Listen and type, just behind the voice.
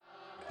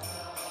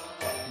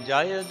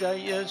Jaya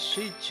Jaya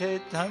Shri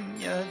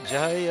Chaitanya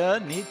Jaya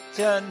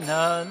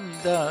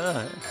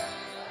Nityananda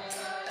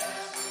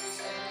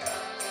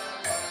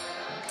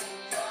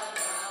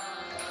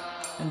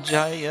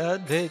Jaya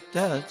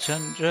Advaita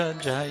Chandra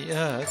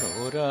Jaya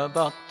Gaura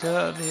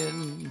Bhakta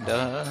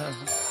Vrinda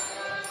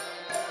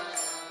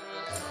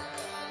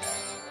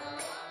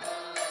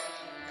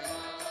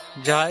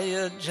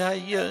Jaya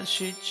Jaya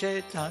Shri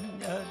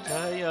Chaitanya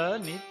Jaya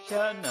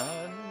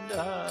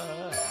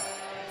Nityananda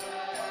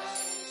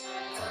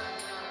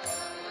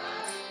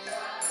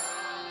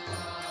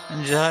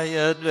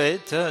Jaya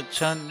Advaita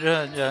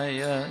Chandra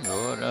Jaya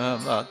Gaura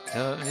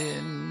Bhakta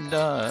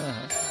Vrinda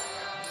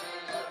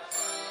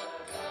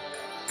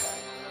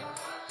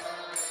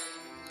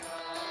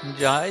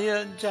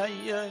Jaya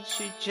Jaya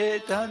Shri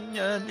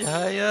Chaitanya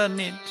Jaya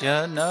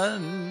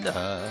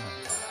Nityananda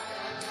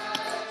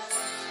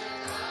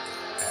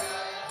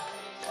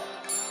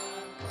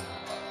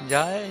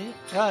Jaya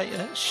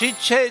Jaya Shri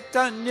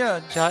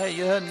Chaitanya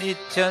Jaya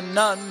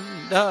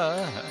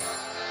Nityananda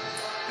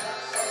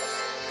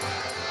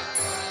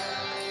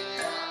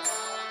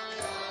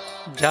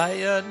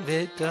Jaya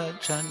Advaita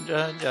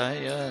Chandra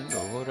Jaya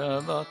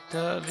Gaura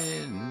Bhakta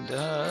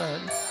Vrinda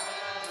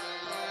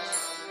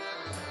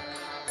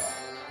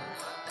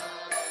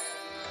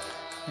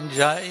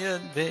Jaya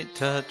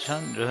Advaita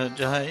Chandra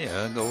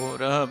Jaya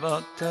Gaura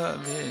Bhakta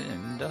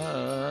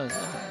Vrinda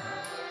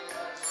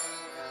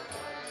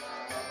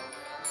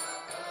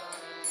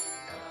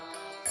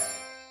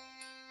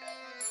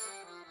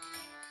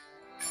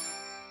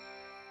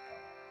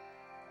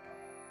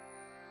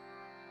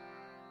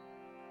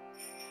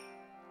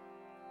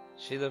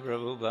Srila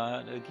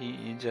Prabhupada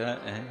ki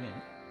jai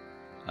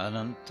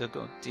Ananta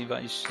Koti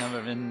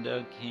Vaishnava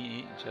Vrinda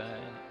ki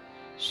jai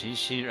Shri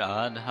Shri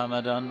Radha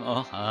Madan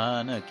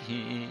Mohana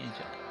ki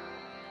jai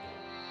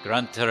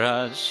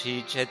Grantaraj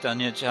Shri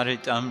Chaitanya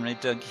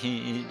Charitamrita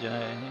ki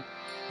jai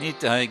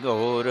Nitai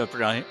Gaura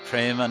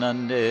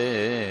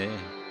Premanande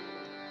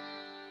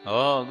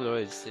All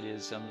glories to the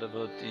assembled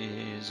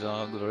devotees,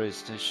 all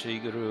glories to Shri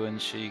Guru and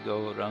Shri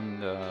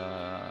Gauranga.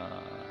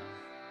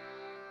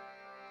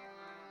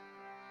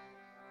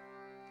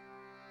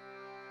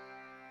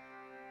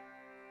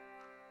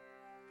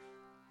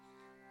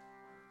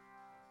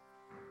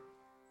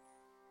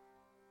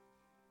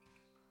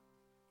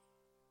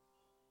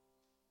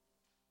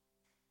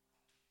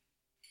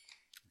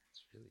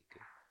 That's really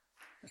good.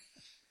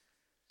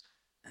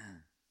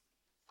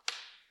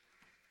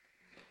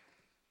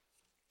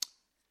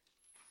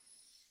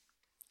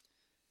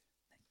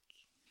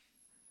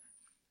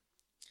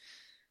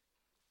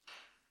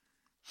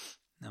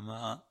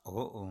 Nama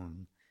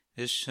Om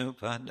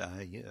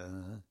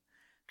Vishnupadaya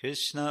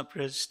Krishna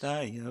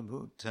Prasthaya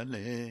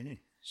Bhutale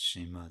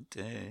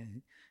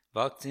Srimate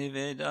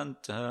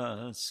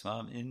Bhaktivedanta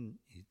Swamin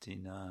Iti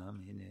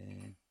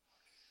Namine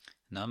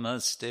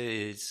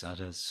Namaste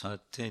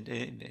Saraswati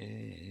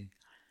Deve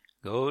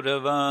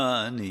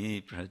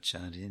Gauravani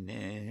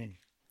Pracharine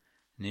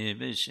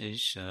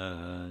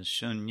Nirvishesha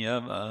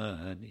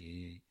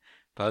Shunyavadi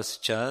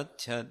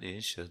Paschatya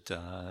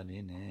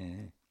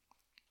Deshatarine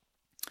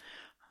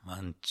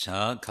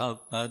Mancha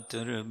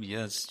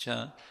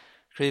kalpatarubhyascha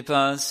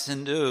kripa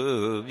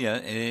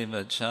sindhubhya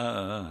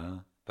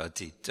evacha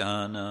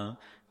patitana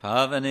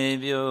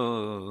pavanebhyo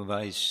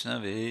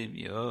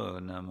vaishnavebhyo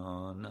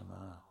namo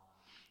namah.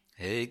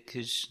 Hey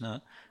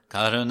Krishna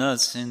karuna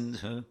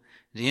sindhu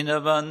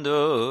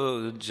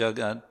dinabandhu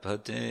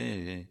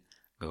jagatpate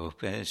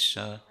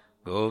gopesha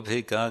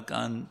gopika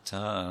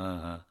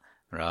kanta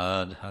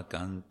radha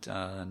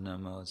kanta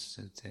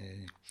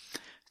namostute.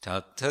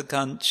 Tapta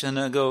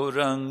Kanchana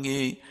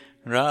Gaurangi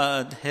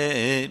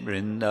Radhe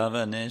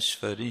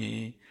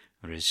Vrindavaneshwari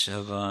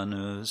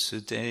Vrishabhanu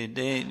Sute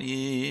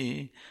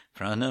Devi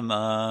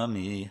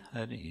Pranamami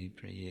Hari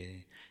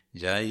Priye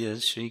Jaya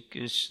Shri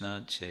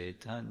Krishna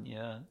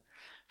Chaitanya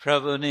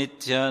Prabhu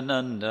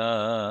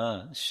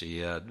Nityananda Shri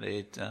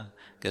Advaita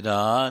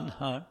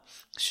Gadadhar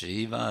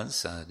Shri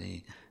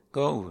Vasadi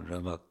Gaura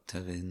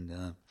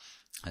Bhaktavinda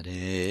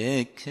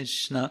Hare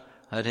Krishna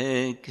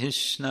Hare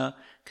Krishna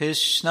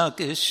Krishna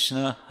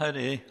Krishna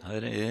Hare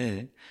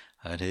Hare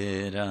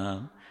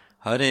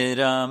Hare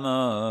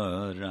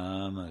Rama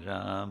Rama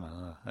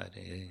Rama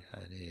Hare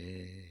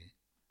Hare.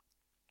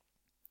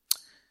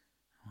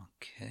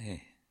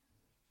 Okay,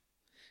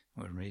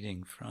 we're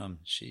reading from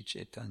Sri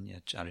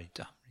Chaitanya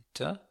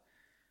Charitamrita.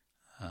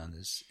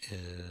 This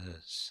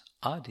is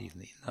Adi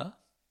Lila,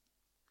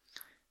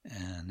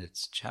 and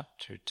it's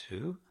chapter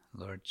 2,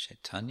 Lord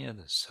Chaitanya,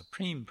 the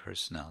Supreme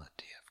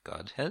Personality of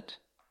Godhead.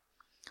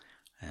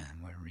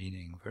 And we're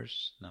reading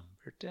verse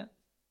number 10.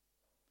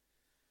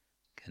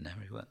 Can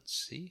everyone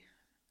see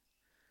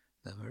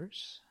the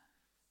verse?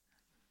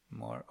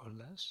 More or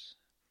less?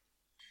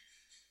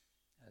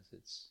 As the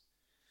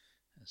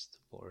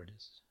board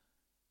is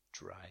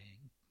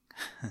drying.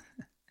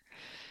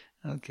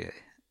 Okay.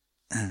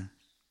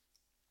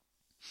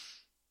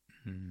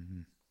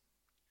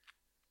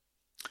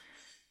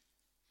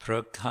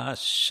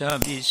 Prakasha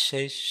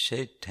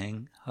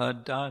vishesheteng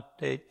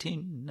hadate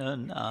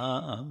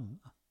tinanam.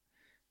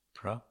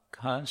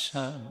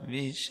 Prakasha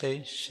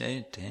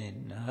vishesheteng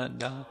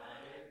hadate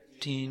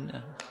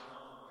tinanam.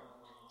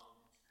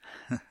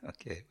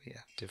 Okay, we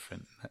have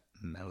different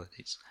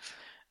melodies.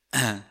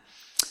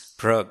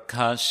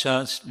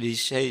 Prakasha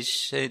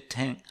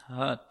vishesheteng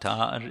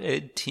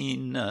hadate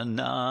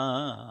tinanam.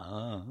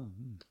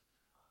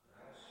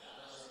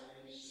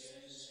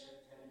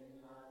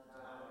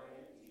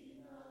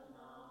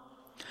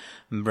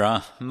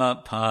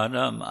 Brahma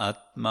Param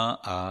Atma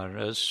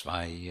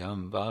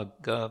Arasvayam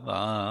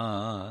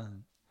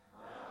Bhagavan.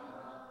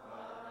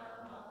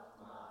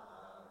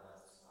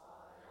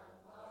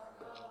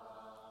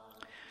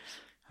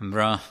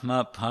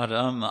 Brahma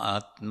Param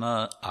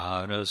Atma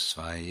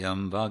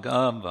Arasvayam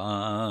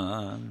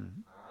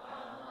Bhagavan.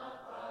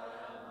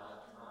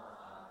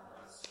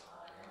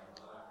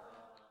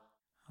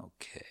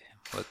 Okay,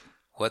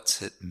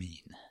 what's it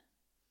mean?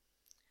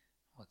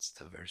 What's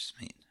the verse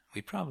mean?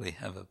 We probably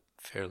have a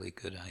fairly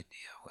good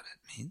idea what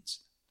it means.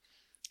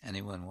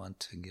 Anyone want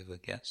to give a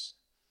guess?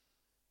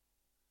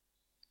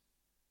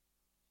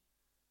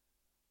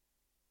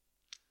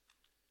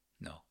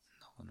 No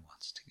one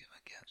wants to give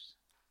a guess.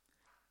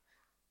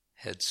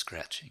 Head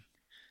scratching,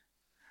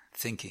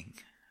 thinking.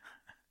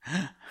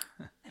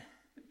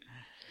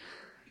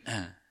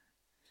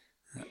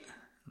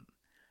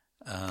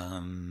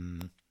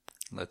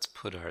 Let's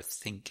put our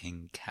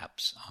thinking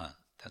caps on.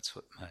 That's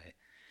what my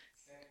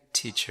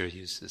teacher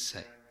used to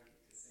say.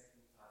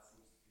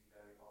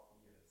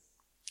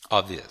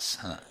 Obvious,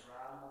 huh?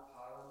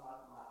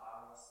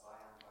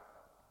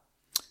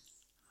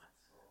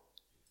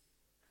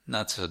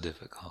 Not so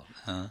difficult,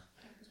 huh?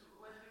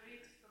 When we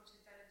read from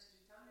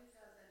Chaitanya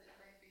Charitamrita, then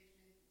maybe it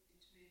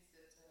means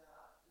that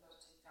Lord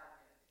Chaitanya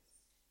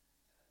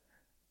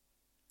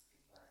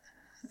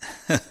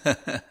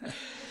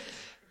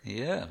is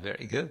Yeah,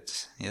 very good.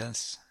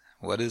 Yes.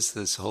 What is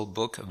this whole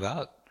book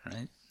about,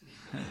 right?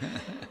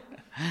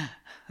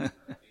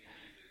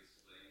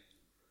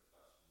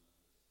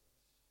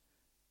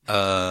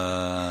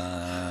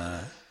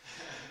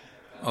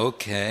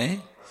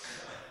 Okay.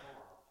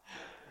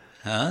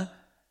 Huh?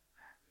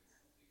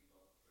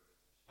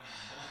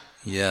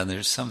 Yeah,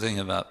 there's something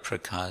about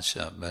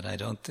Prakasha, but I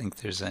don't think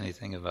there's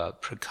anything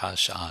about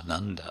Prakasha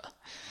Ananda.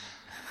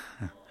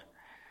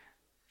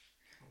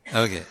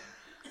 Okay.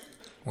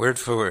 Word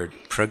for word.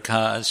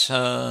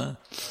 Prakasha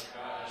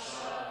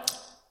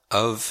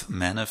of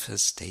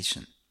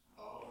manifestation.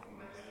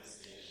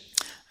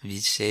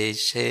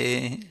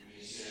 Visheshe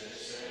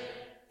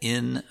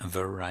in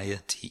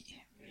variety.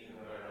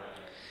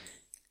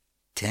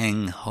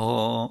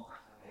 Tengho.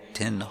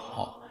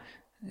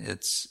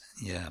 It's,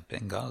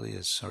 Bengali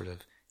is sort of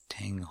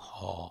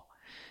Tengho.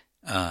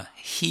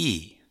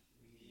 He.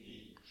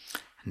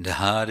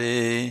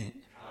 Dhare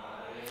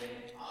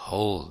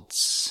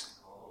holds.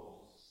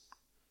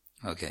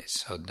 Okay,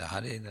 so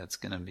dhare, that's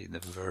going to be the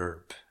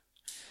verb.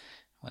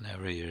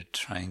 Whenever you're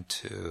trying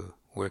to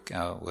work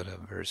out what a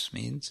verse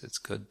means, it's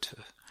good to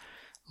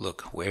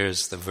look,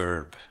 where's the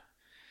verb?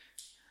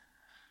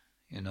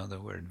 You know the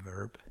word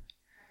verb?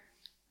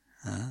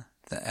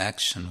 The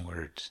action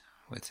word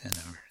within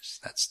a verse,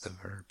 that's the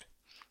verb.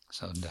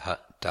 So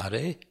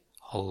dhare,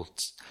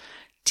 holds.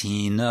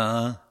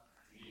 Tina,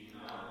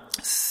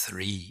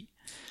 3.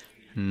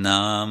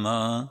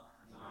 Nama,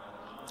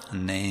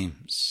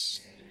 names.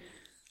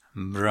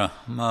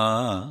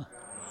 Brahma,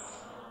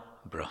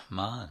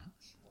 Brahman.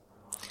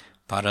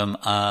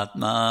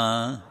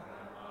 Paramatma,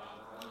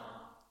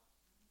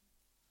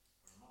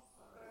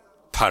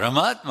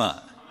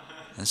 Paramatma,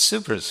 the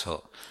super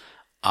soul.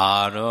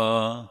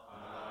 Ara,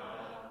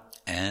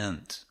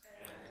 and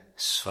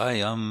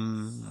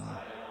Swayam,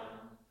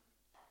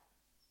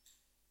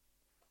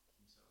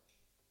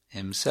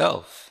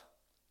 himself.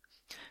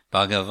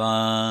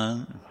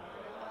 Bhagavan,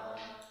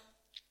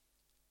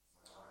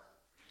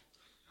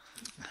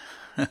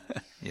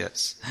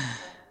 yes.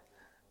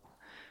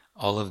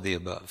 All of the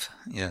above,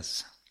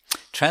 yes.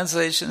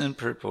 Translation and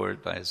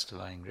purport by His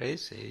Divine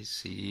Grace,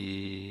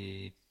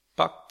 A.C.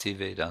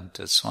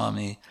 Bhaktivedanta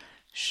Swami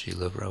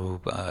Srila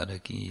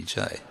Prabhupada Ki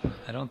Jai.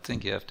 I don't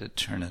think you have to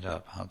turn it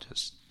up. I'll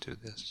just do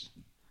this.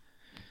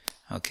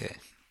 Okay.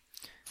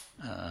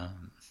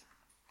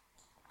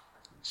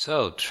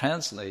 So,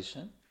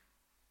 translation.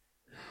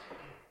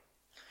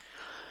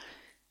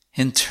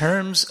 In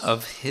terms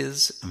of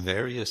his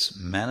various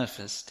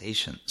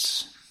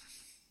manifestations,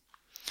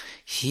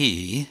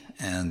 he,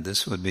 and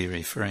this would be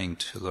referring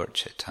to Lord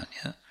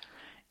Chaitanya,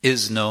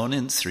 is known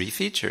in 3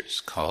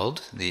 features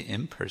called the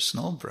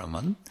impersonal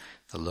Brahman,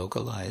 the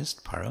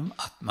localized Param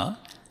Atma,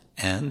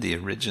 and the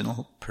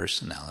original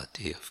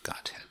personality of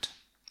Godhead.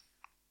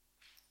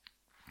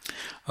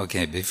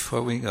 Okay,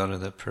 before we go to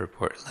the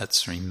purport,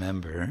 let's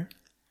remember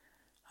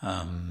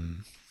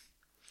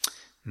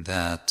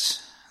that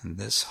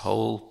this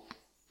whole,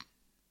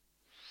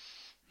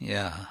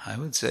 I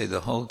would say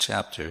the whole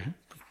chapter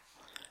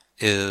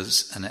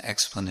is an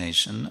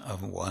explanation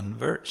of one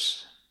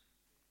verse.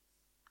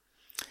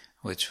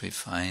 which we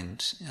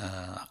find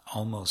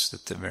almost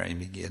at the very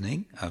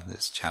beginning of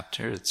this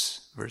chapter.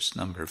 It's verse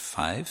number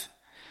 5,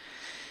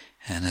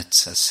 and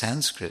it's a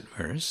Sanskrit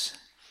verse.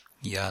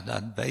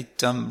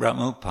 Yadadvaitam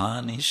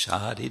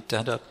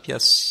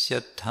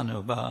brahmopanishaditadapyasya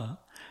tanuva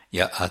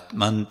ya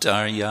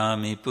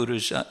atmantaryami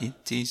purusha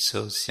iti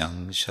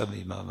sosyang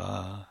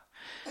shavibhava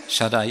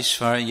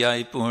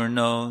shadaishvaryai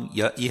purno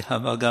ya iha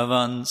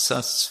bhagavan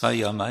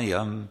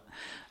sasvayamayam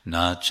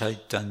na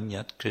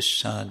chaitanyat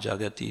krishna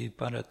jagati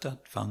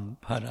paratatvang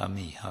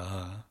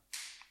paramiha.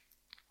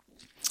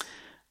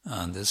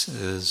 This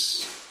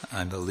is,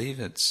 I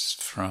believe it's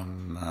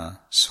from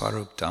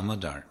Swarup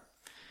Damodar.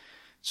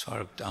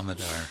 Swarup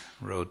Damodar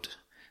wrote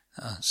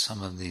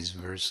some of these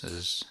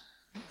verses,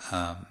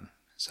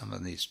 some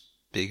of these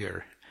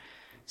bigger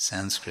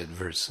Sanskrit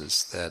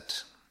verses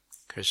that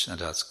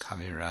Krishnadas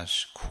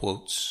Kaviraj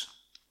quotes.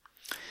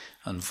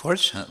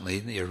 Unfortunately,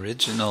 the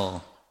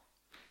original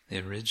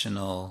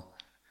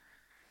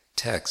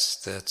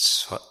text that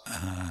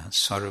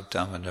Swarup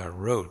Damodar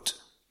wrote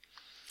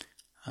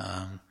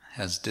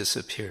has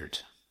disappeared.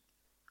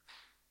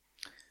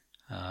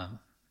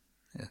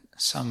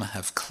 Some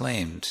have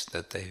claimed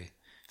that they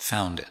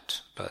found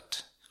it,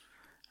 but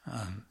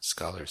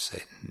scholars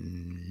say,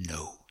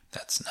 no,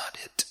 that's not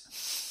it.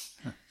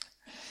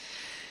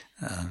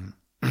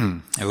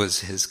 It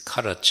was his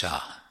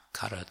Karacha.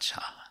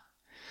 Karacha.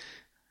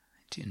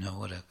 Do you know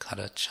what a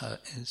Karacha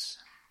is?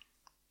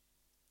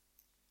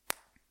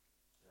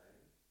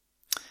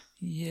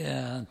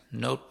 Yeah,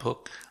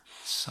 notebook,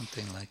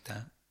 something like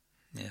that.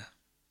 Yeah.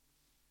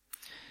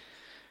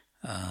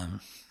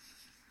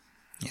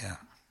 Yeah.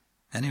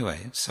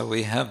 Anyway, so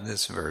we have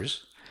this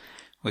verse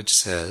which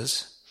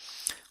says,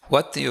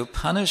 what the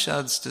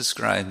Upanishads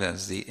describe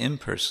as the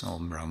impersonal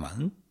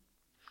Brahman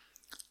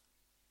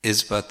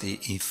is but the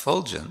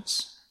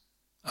effulgence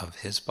of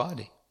his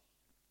body.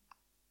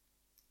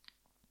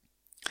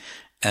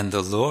 And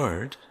the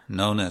Lord,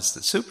 known as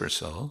the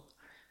Supersoul,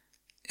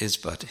 is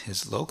but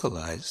his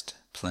localized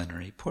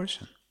plenary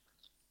portion.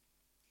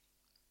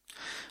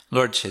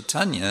 Lord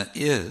Chaitanya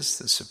is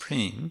the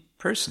Supreme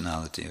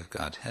Personality of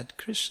Godhead,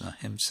 Krishna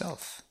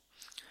himself,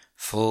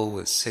 full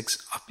with 6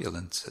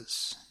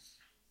 opulences.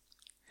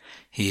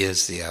 He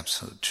is the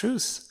Absolute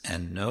Truth,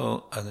 and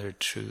no other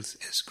truth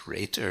is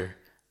greater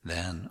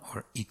than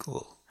or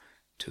equal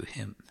to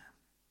him.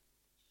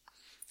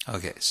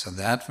 Okay, so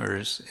that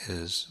verse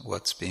is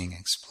what's being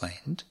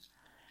explained,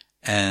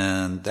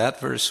 and that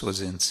verse was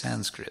in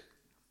Sanskrit.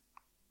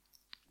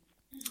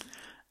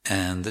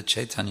 And the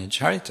Chaitanya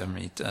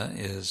Charitamrita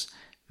is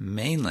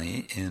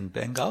mainly in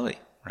Bengali,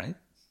 right?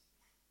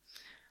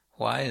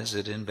 Why is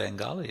it in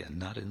Bengali and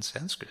not in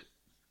Sanskrit,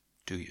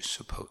 do you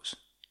suppose?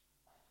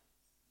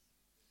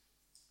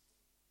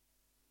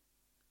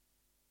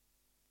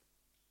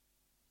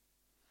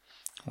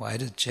 Why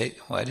did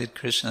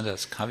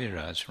Krishnadas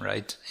Kaviraj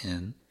write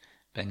in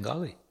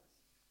Bengali?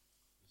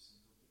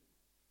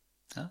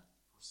 Huh?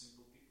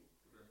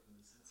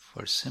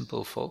 For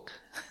simple folk?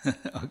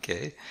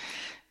 Okay.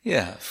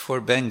 Yeah,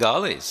 for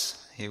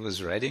Bengalis. He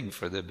was writing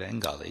for the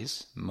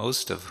Bengalis,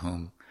 most of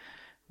whom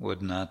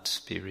would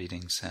not be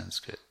reading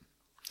Sanskrit.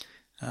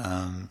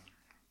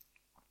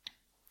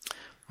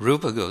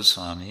 Rupa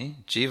Goswami,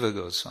 Jiva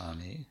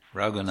Goswami,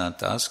 Raghunath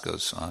Das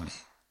Goswami,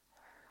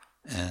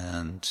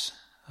 and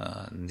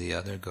the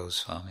other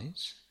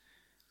Goswamis.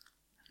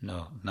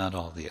 No, not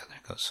all the other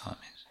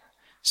Goswamis.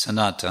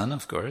 Sanatan,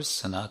 of course,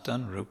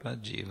 Sanatan, Rupa,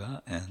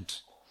 Jiva, and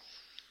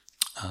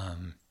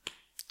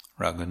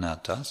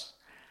Raghunath Das.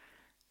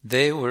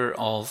 They were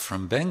all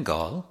from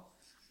Bengal.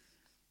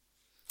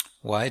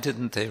 Why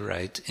didn't they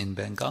write in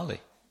Bengali?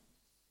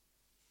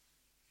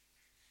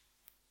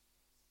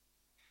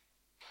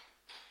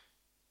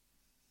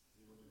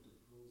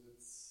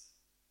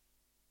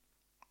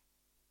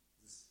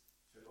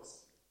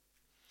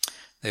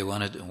 They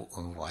wanted,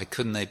 why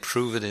couldn't they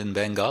prove it in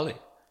Bengali?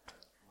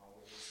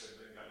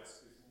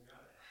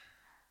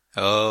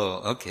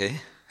 Oh,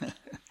 okay.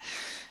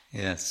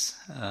 Yes.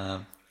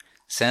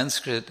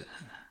 Sanskrit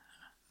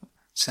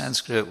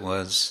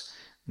was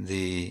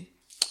the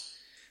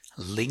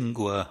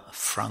lingua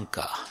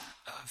franca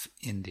of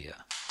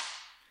India.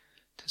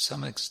 To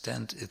some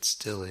extent, it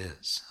still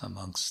is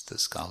amongst the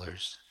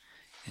scholars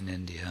in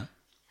India,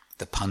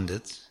 the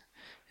Pandits.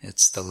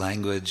 It's the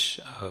language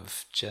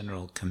of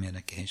general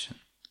communication.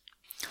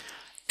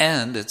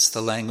 And it's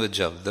the language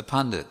of the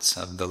Pandits,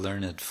 of the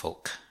learned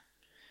folk.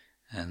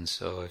 And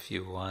so if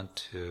you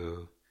want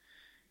to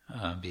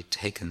be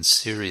taken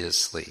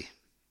seriously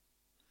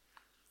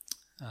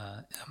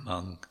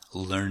among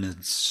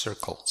learned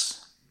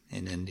circles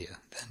in India,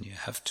 then you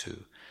have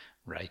to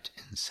write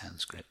in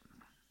Sanskrit.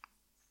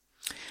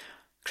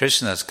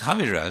 Krishnadas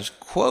Kaviraj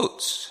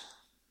quotes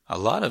a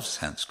lot of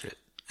Sanskrit,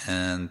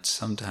 and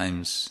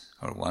sometimes,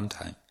 or one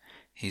time,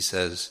 he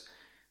says,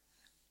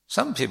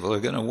 some people are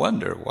going to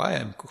wonder why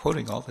I'm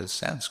quoting all this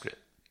Sanskrit,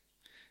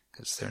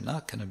 because they're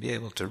not going to be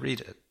able to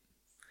read it.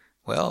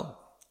 Well,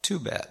 too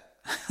bad.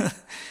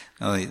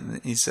 No,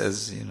 he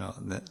says,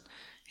 that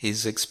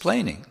he's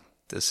explaining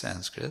the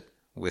Sanskrit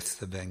with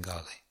the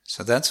Bengali.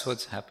 So that's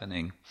what's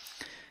happening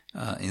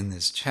in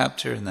this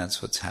chapter, and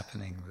that's what's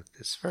happening with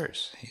this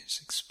verse.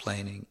 He's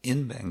explaining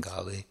in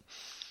Bengali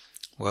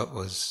what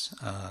was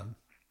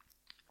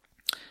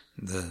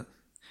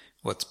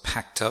what's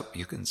packed up,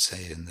 you can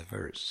say, in the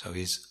verse. So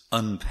he's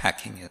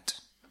unpacking it.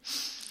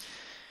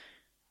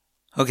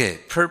 Okay,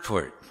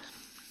 purport.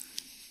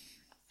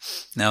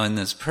 Now in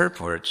this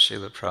purport,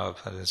 Srila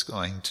Prabhupada is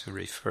going to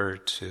refer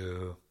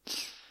to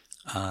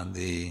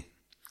the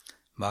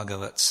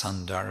Bhagavat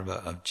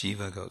Sandarbha of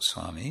Jiva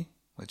Goswami,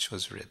 which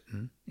was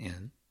written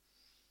in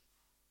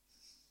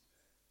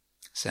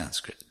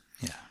Sanskrit.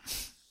 Yeah.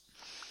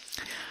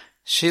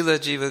 Srila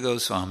Jiva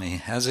Goswami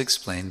has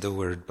explained the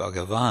word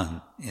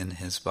Bhagavan in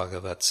his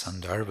Bhagavat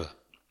Sandarbha.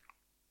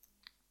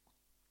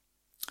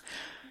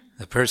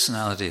 The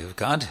personality of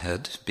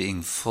Godhead,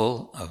 being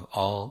full of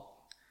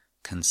all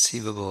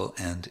conceivable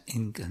and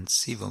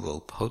inconceivable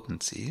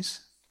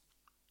potencies,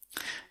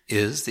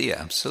 is the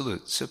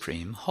absolute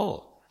supreme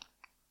whole.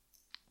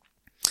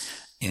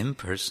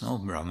 Impersonal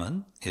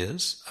Brahman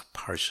is a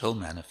partial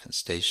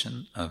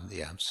manifestation of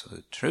the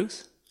absolute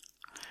truth,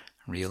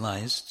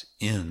 realized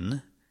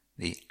in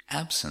the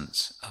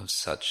absence of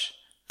such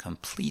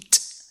complete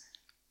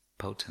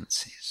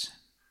potencies.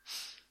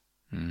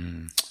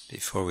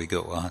 Before we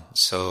go on,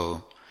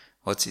 so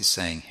what's he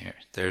saying here?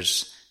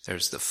 There's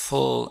the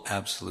full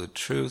absolute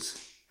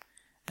truth,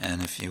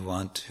 and if you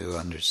want to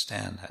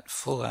understand that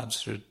full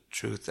absolute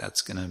truth,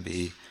 that's going to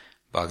be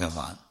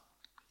Bhagavan.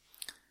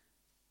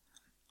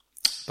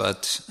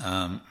 But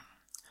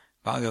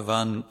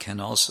Bhagavan can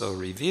also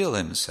reveal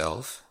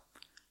himself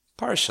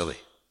partially.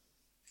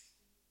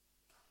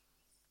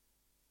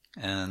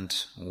 And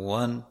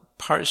one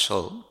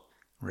partial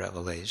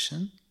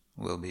revelation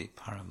will be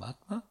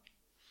Paramatma,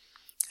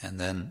 and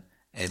then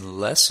a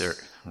lesser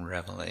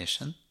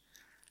revelation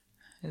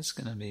is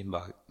going to be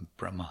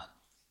Brahman.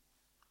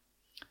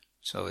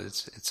 So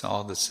it's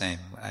all the same.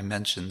 I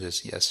mentioned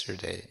this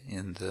yesterday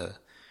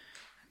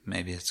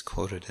maybe it's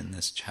quoted in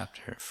this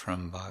chapter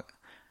from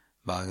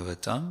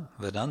Bhagavatam,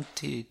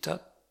 Vedanti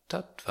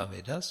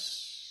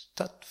tattvavidas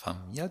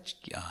tattvam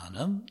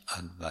yajnanam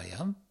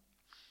advayam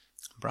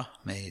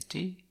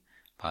brahmeti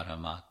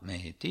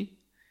paramatmeti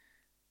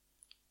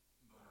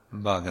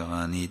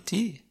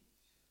bhagavaniti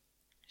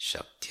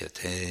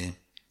shaktyate.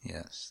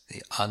 Yes,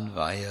 the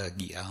advaya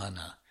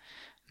jnana,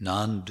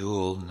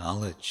 non-dual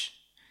knowledge,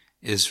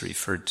 is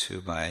referred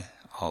to by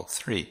all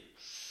three.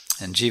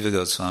 And Jiva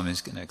Goswami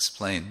is going to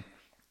explain,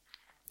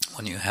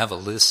 when you have a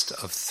list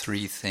of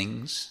three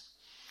things,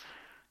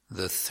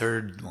 the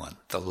third one,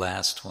 the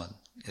last one,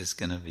 is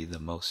going to be the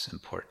most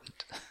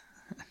important.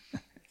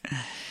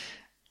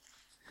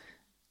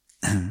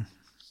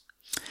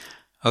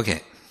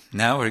 Okay,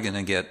 now we're going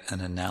to get an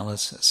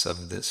analysis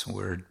of this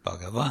word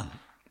Bhagavan.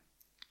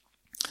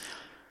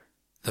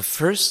 The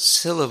first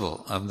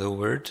syllable of the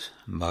word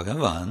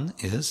Bhagavan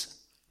is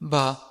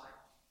Ba,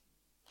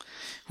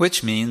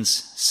 which means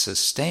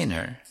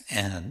sustainer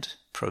and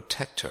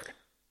protector.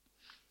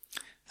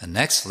 The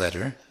next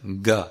letter,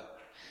 Ga,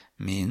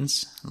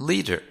 means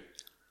leader,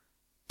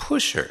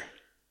 pusher,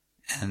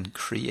 and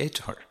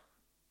creator.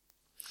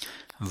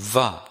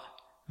 Va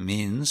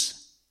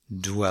means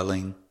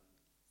dwelling.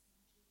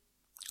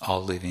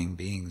 All living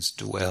beings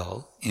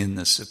dwell in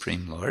the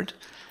Supreme Lord,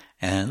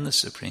 and the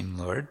Supreme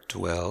Lord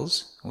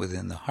dwells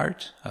within the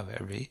heart of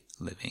every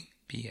living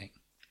being.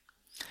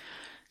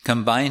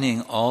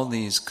 Combining all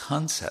these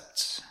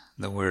concepts,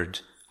 the word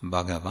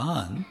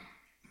Bhagavan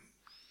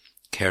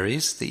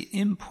carries the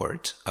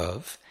import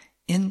of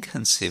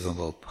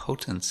inconceivable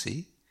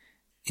potency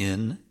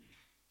in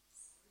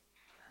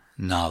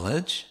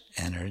knowledge,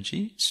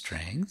 energy,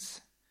 strength,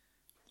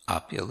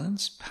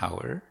 opulence,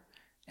 power,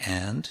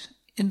 and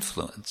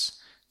influence,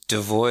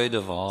 devoid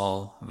of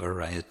all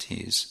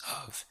varieties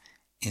of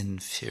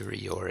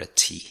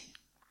inferiority.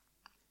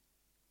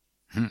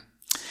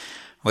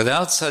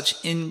 Without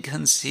such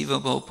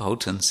inconceivable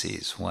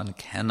potencies, one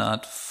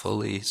cannot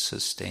fully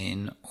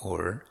sustain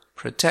or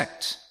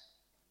protect.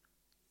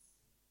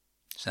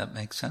 Does that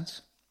make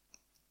sense?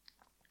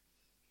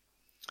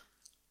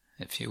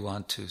 If you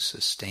want to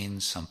sustain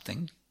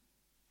something,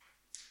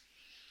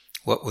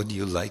 what would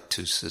you like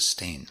to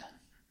sustain?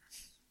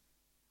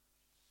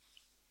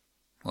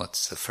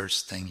 What's the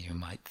first thing you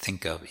might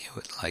think of you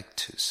would like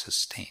to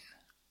sustain?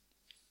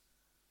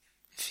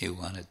 If you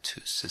wanted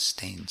to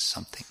sustain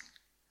something,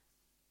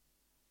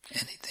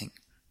 anything.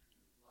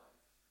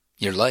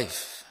 Your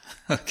life.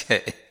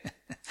 Okay.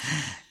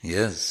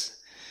 Yes.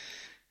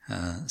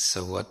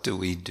 So what do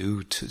we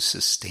do to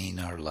sustain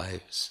our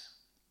lives?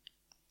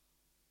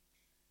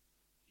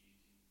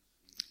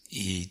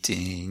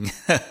 Eating.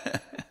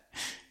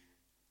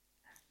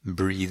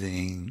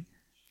 Breathing.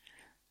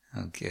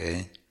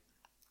 Okay.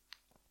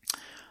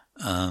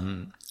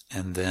 And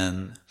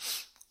then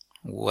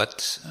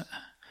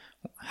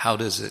how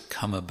does it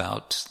come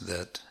about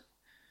that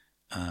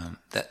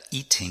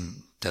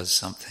eating does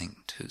something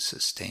to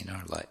sustain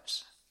our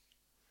lives?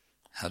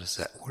 How does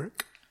that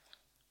work?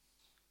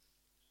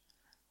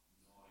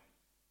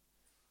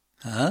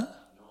 Huh?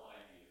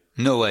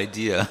 no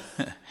idea.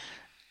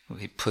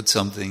 We put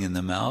something in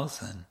the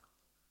mouth and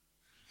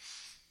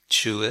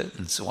chew it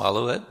and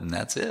swallow it, and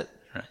that's it,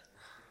 right?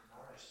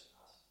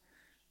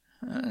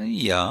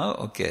 Yeah,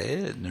 okay,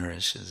 it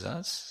nourishes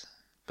us.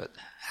 But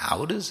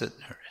how does it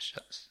nourish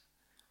us?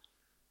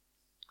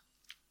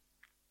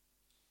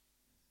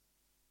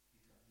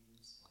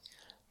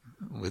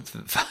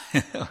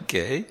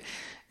 Okay.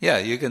 Yeah,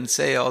 you can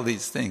say all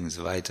these things,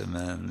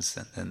 vitamins,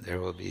 and then there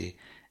will be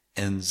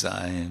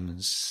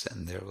enzymes,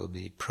 and there will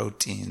be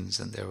proteins,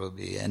 and there will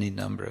be any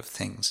number of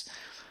things.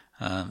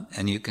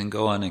 And you can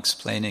go on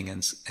explaining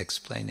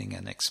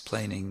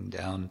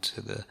down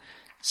to the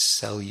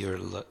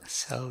cellular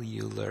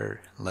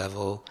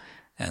level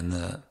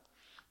and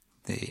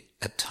the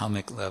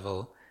atomic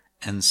level,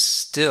 and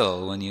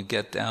still, when you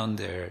get down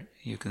there,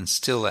 you can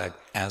still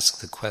ask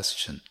the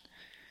question,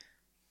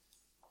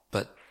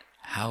 but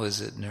how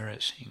is it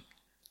nourishing?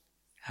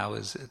 How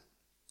is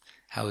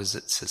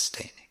it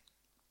sustaining?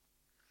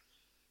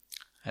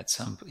 At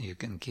some point, you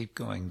can keep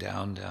going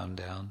down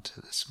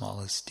to the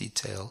smallest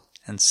detail,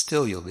 and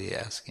still you'll be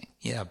asking,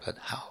 yeah, but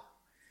how?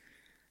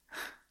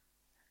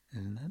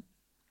 Isn't it?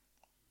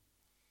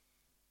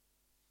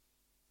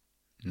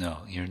 No,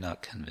 you're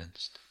not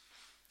convinced.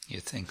 You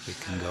think we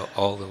can go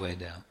all the way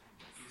down.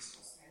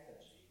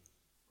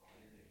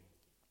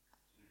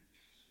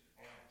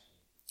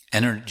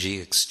 Energy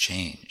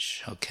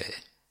exchange, okay.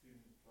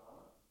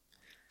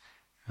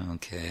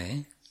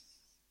 Okay.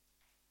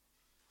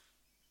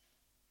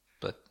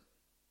 But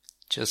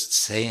just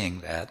saying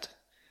that,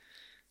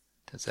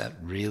 does that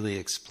really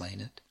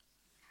explain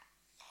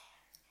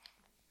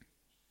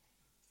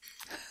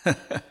it?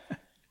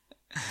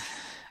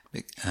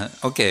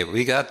 Okay,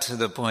 we got to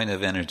the point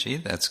of energy,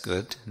 that's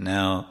good.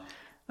 Now,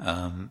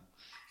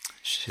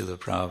 Srila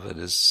Prabhupada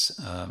is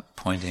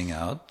pointing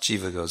out,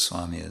 Jiva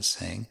Goswami is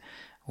saying,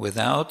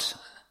 without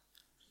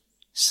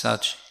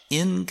such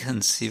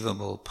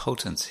inconceivable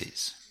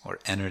potencies or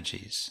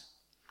energies,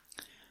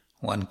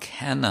 one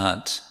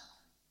cannot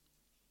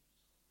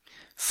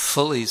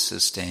fully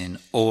sustain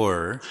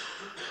or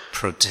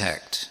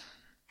protect.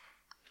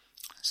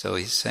 So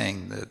he's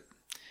saying that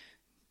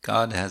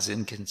God has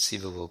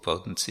inconceivable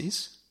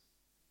potencies,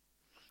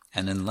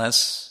 and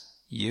unless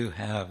you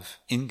have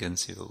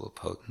inconceivable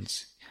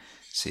potencies,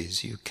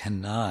 you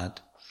cannot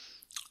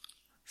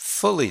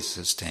fully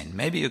sustain.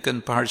 Maybe you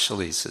can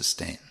partially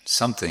sustain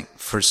something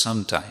for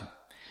some time,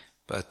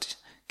 but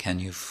can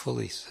you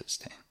fully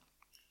sustain?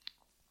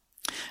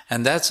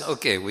 And that's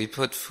okay, we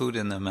put food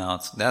in the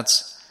mouth.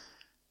 That's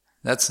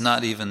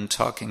not even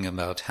talking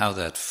about how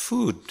that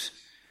food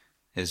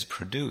is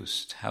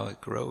produced, how it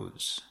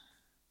grows.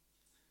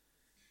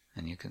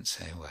 And you can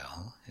say,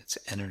 well, it's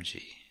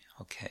energy.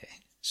 Okay,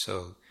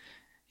 so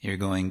you're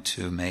going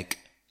to make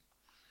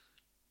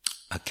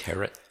a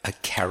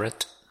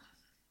carrot.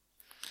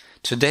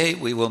 Today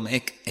we will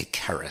make a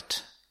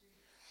carrot.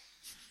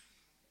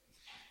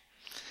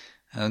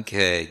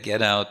 Okay,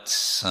 get out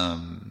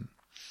some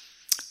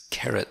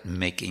carrot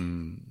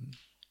making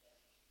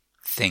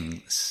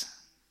things,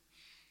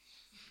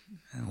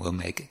 and we'll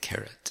make a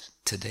carrot.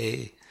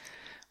 Today,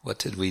 what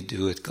did we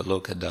do at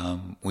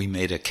Golokadam? We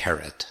made a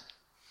carrot.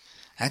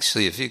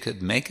 Actually, if you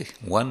could make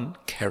one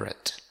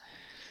carrot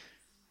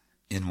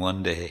in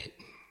one day,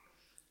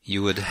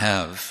 you would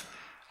have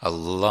a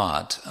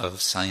lot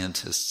of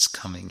scientists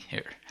coming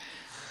here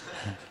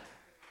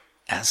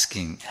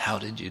asking, how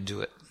did you do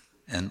it?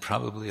 And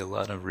probably a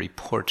lot of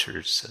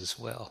reporters as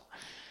well.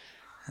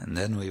 And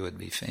then we would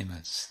be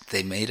famous.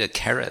 They made a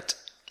carrot.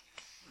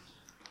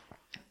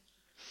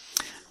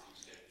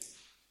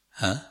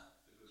 Huh?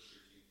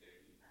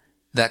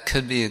 That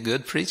could be a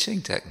good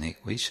preaching technique.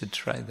 We should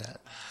try that.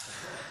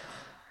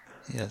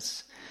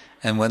 Yes.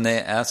 And when they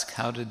ask,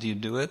 how did you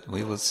do it?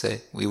 We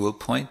will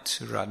point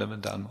to Radha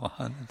Madan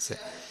Mohan and say,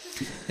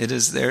 it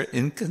is their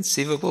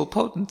inconceivable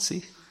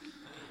potency.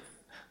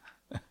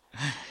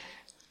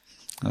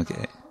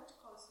 Okay.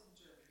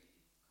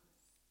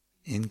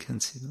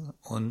 Inconceivable,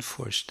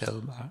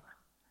 unvorstellbar.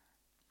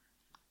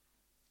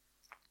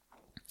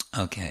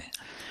 Okay.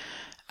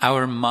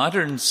 Our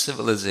modern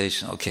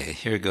civilization, okay,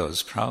 here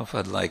goes.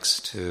 Prabhupada likes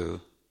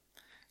to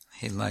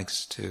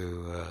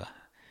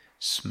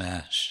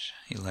smash,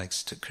 he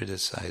likes to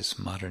criticize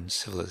modern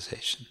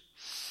civilization.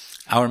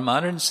 Our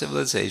modern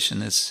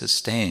civilization is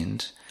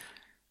sustained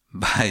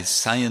by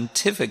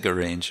scientific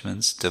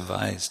arrangements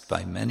devised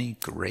by many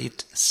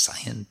great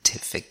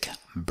scientific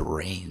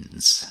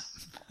brains.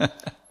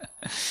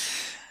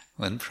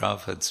 When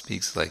Prabhupada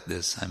speaks like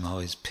this, I'm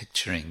always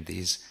picturing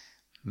these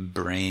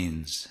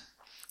brains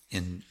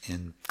in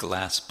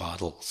glass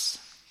bottles.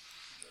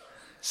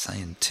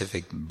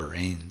 Scientific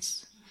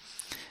brains.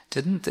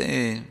 Didn't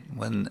they,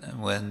 when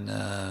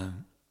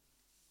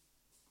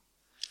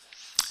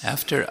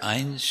after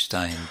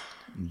Einstein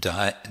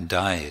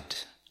died,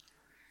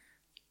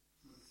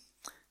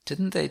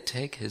 didn't they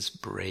take his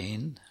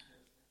brain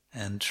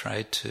and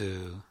try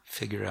to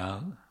figure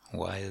out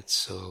why it's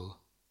so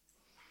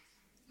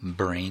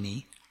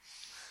brainy?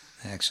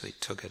 They actually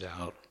took it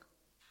out.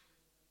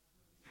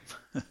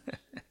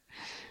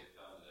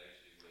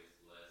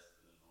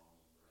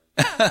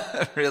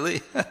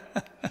 Really?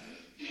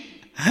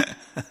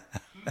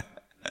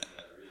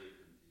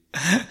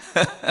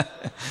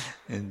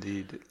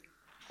 Indeed.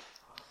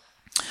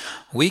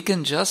 We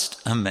can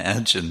just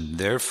imagine,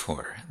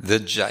 therefore, the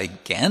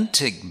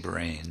gigantic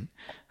brain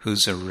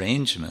whose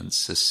arrangements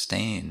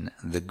sustain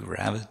the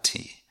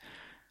gravity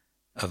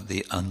of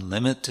the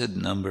unlimited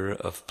number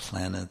of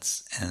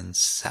planets and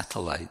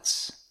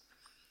satellites,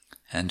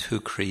 and who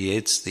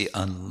creates the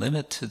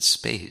unlimited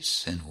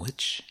space in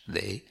which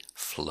they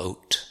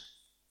float.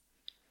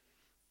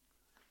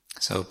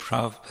 So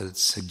Prabhupada is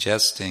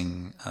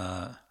suggesting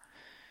a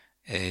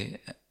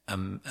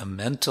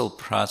mental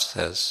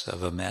process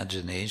of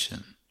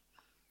imagination,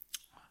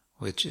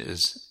 which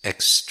is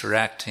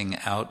extracting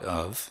out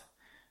of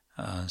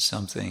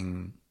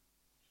something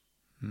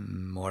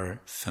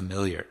more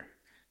familiar,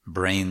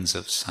 brains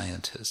of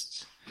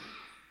scientists,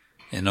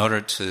 in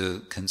order to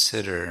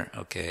consider,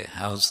 okay,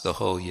 how's the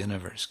whole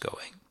universe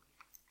going?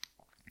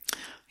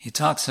 He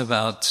talks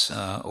about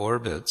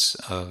orbits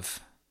of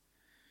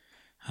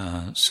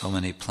so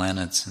many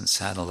planets and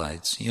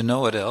satellites. You know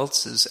what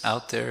else is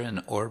out there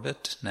in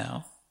orbit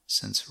now,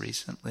 since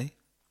recently?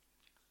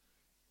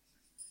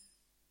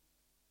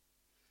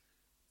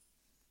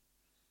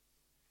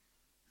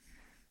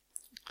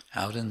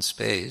 Out in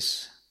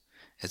space,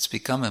 it's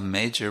become a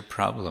major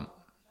problem.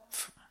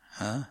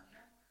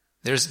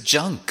 There's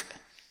junk.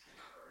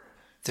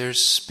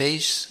 There's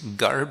space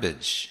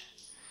garbage.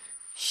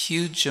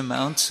 Huge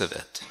amounts of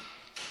it.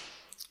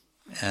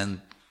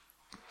 And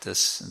the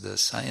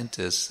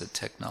scientists, the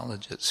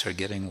technologists are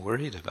getting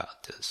worried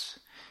about this,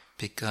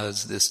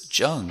 because this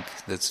junk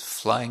that's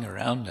flying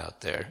around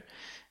out there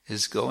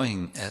is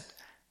going at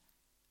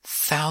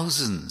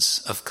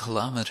thousands of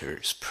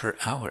kilometers per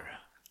hour.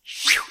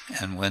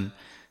 And when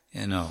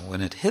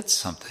it hits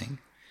something,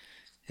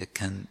 it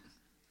can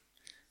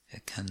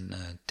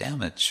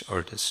damage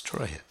or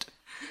destroy it.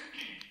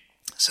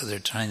 So they're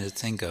trying to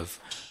think of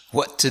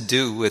what to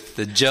do with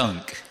the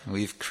junk.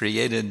 We've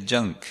created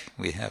junk.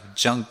 We have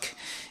junk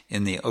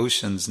in the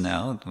oceans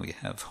now. We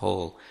have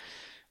whole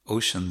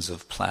oceans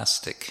of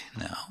plastic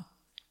now.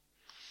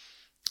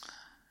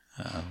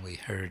 We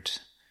heard,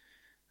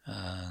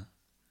 I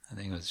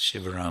think it was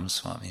Shivaram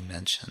Swami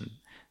mentioned,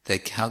 they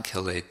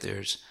calculate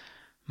there's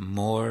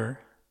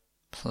more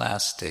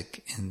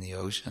plastic in the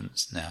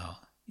oceans now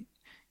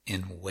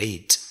in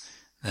weight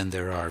than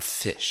there are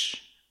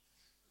fish.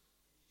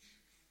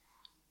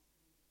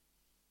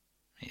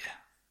 Yeah.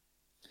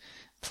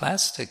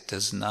 Plastic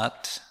does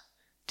not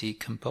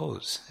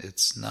decompose.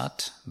 It's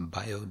not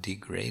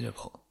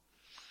biodegradable.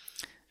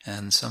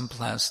 And some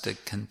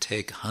plastic can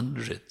take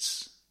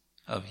hundreds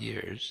of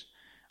years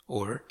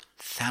or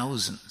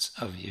thousands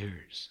of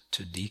years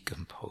to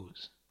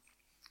decompose.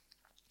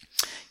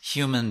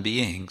 Human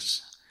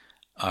beings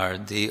are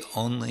the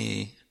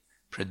only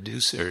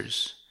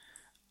producers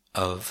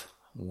of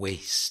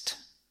waste.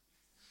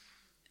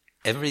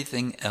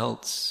 Everything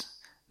else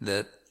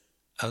that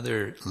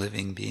other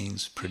living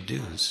beings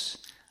produce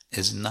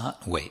is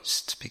not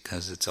waste,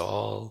 because it's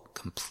all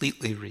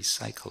completely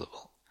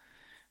recyclable.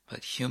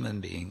 But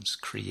human beings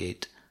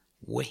create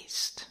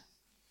waste.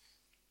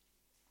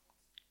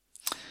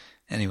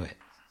 Anyway,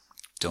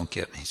 don't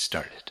get me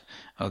started.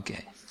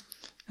 Okay.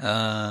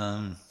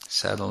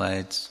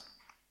 Satellites.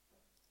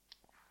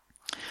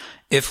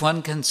 If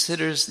one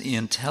considers the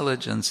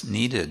intelligence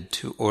needed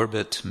to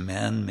orbit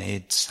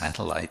man-made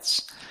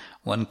satellites,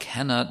 one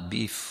cannot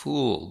be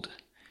fooled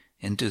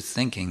into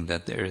thinking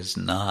that there is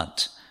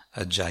not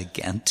a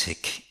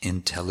gigantic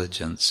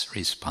intelligence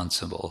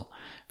responsible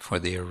for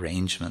the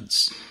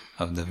arrangements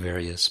of the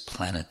various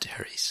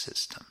planetary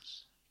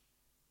systems.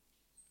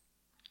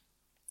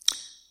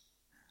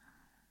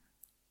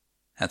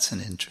 That's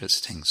an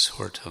interesting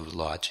sort of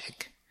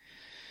logic.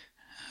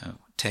 It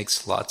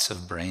takes lots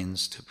of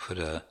brains to put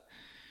a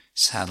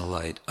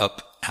satellite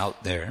up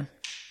out there,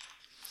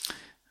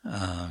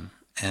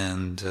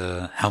 and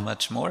how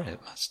much more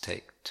it must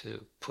take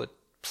to put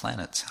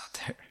planets out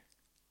there.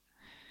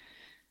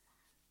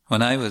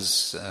 When I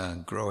was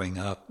growing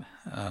up,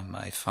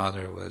 my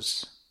father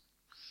was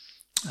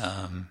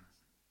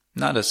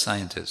not a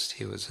scientist,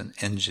 he was an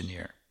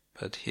engineer,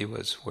 but he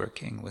was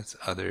working with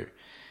other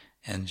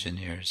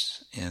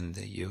engineers in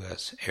the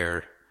U.S.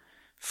 Air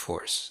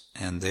Force,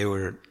 and they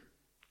were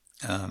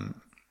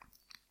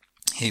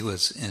he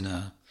was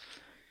in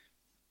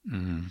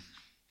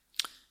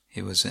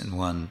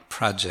one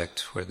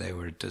project where they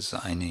were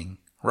designing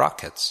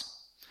rockets.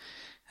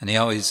 And he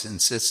always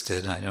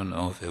insisted, I don't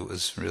know if it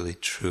was really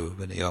true,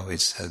 but he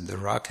always said, the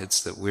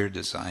rockets that we're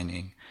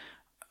designing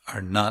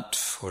are not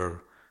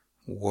for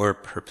war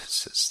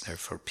purposes, they're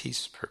for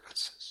peace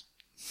purposes.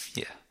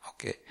 Yeah,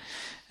 okay.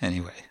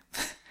 Anyway,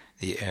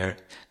 the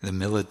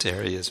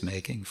military is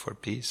making for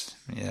peace.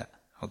 Yeah,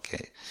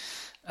 okay.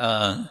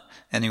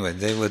 Anyway,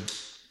 they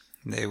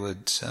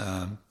would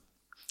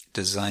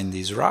design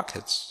these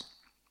rockets.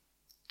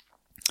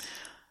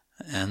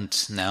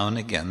 And now and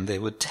again they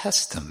would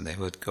test them. They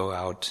would go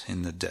out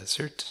in the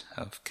desert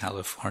of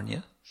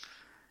California,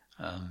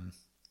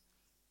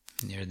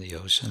 near the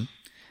ocean,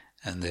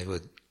 and they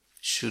would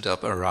shoot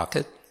up a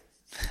rocket,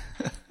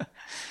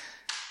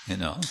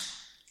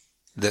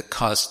 that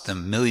cost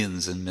them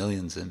millions and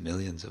millions and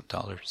millions of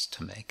dollars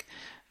to make.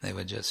 They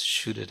would just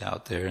shoot it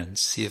out there and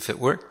see if it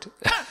worked.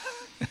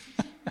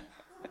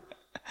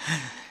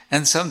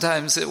 And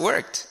sometimes it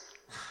worked.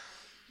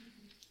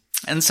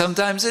 And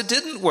sometimes it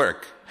didn't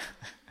work.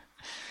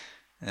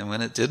 And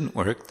when it didn't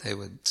work, they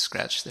would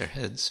scratch their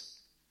heads.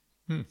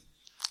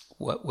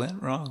 What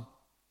went wrong?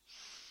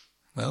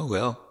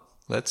 Well,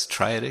 let's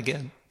try it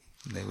again.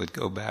 And they would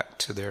go back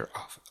to their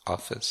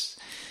office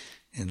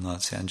in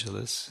Los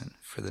Angeles, and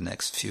for the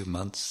next few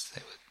months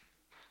they would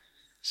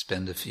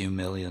spend a few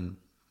million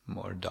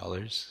more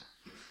dollars.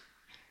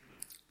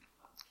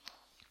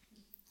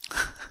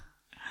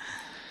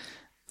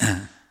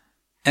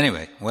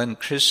 Anyway, when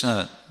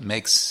Krishna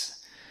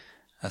makes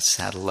a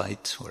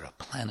satellite or a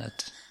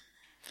planet,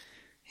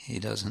 he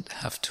doesn't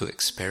have to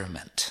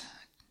experiment.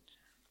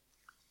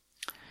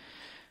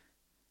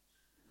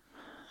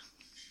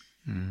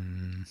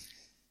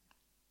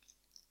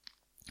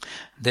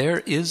 There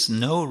is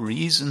no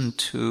reason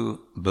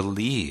to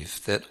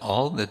believe that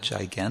all the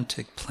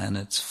gigantic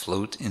planets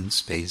float in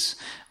space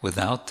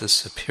without the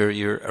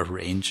superior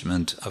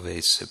arrangement of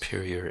a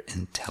superior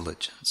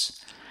intelligence.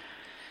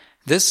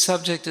 This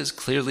subject is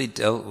clearly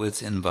dealt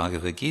with in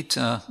Bhagavad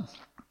Gita,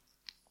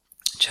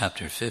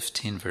 chapter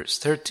 15, verse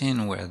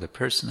 13, where the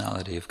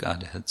personality of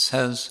Godhead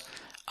says,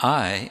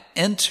 I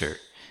enter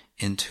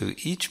into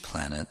each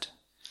planet,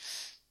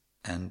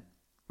 and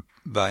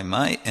by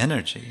my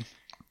energy,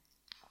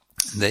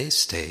 they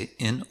stay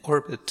in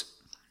orbit.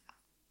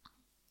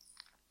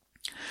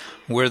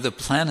 Were the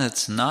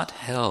planets not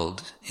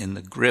held in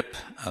the grip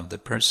of the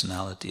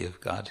personality of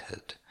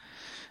Godhead,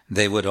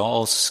 they would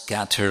all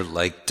scatter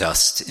like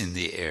dust in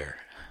the air.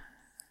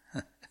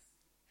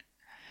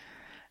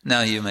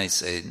 Now you may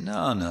say,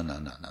 no.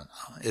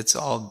 It's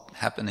all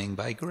happening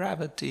by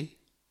gravity.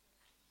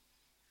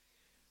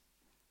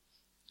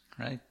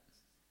 Right?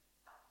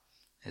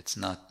 It's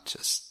not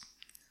just,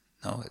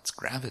 it's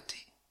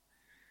gravity.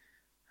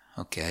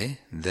 Okay,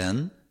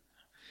 then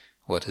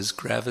what is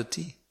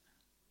gravity?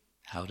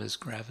 How does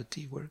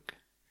gravity work?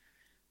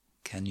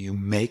 Can you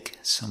make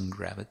some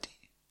gravity?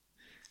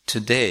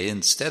 Today,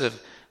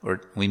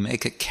 we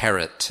make a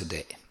carrot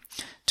today.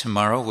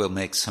 Tomorrow we'll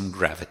make some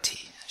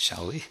gravity,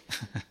 shall we?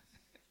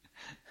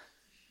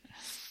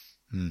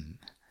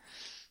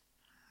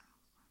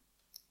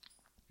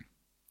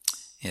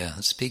 Yeah,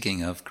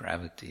 speaking of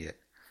gravity,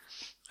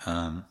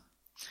 do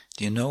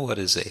you know what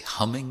is a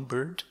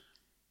hummingbird?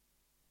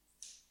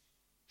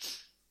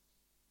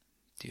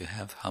 Do you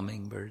have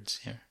hummingbirds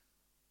here?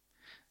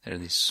 They're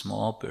these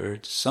small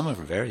birds. Some are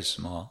very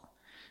small.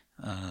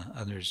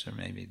 Others are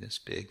maybe this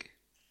big.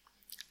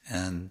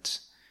 And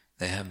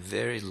they have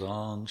very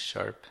long,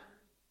 sharp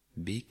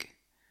beak.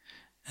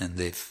 And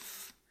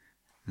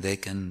they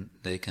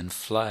can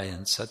fly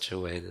in such a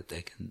way that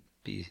they can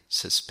be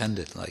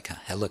suspended like a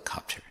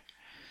helicopter.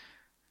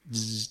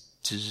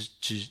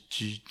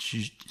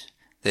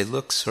 They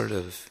look sort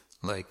of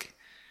like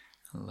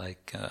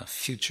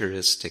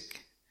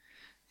futuristic,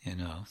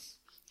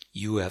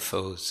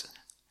 UFOs.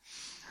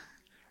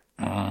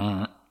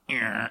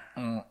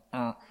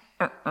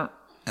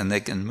 And they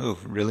can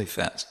move really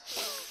fast.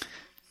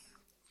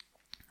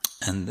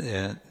 And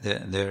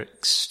they're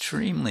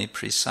extremely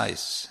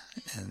precise,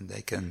 and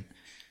they can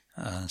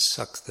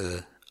suck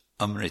the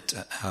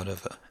amrita out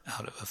of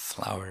a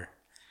flower.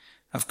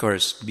 Of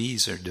course,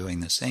 bees are doing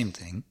the same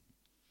thing.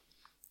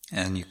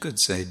 And you could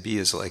say bee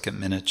is like a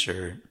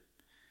miniature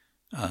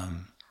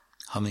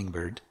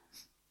hummingbird.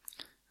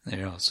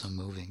 They're also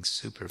moving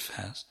super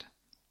fast.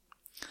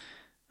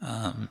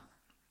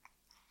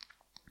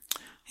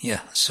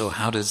 So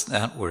how does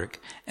that work?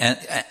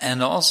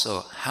 And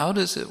also, how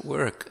does it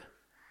work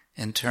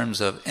in terms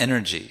of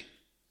energy?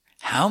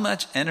 How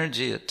much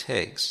energy it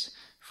takes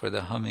for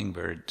the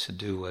hummingbird to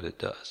do what it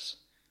does?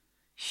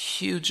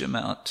 Huge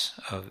amount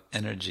of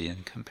energy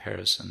in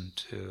comparison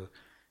to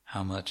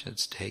how much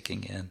it's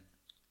taking in.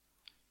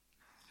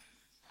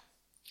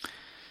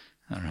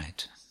 All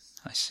right.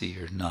 I see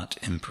you're not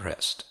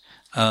impressed.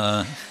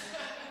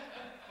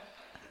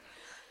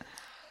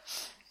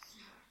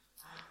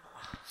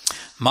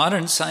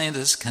 Modern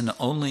scientists can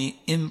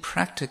only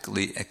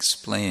impractically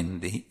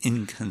explain the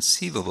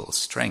inconceivable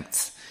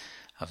strength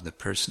of the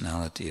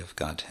personality of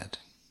Godhead.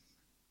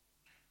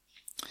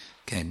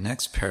 Okay,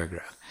 next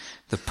paragraph.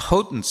 The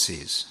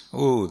potencies,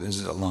 this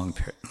is a long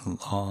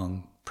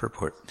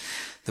purport.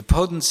 The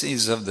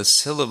potencies of the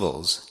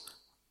syllables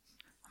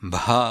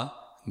bha,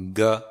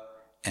 ga,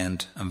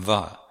 and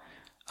va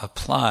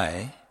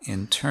apply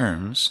in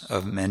terms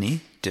of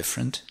many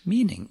different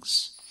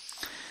meanings.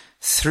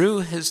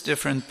 Through his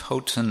different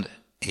potent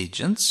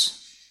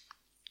agents,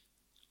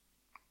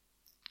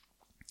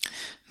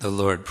 the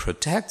Lord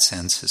protects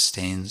and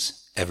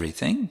sustains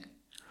everything,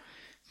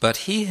 but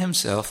he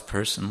himself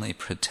personally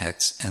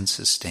protects and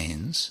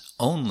sustains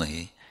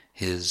only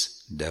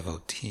his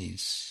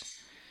devotees.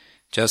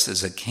 Just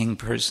as a king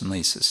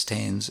personally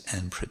sustains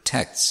and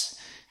protects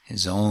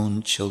his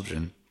own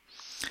children,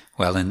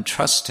 while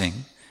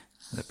entrusting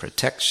the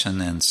protection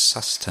and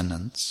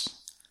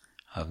sustenance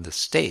of the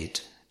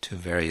state to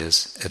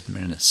various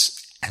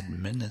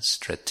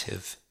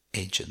administrative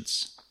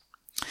agents.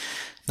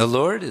 The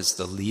Lord is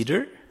the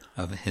leader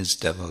of his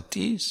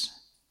devotees,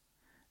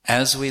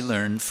 as we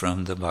learn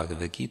from the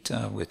Bhagavad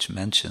Gita, which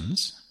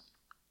mentions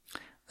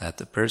that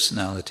the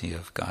personality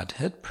of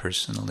Godhead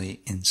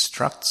personally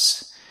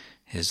instructs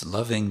his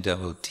loving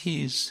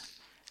devotees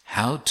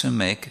how to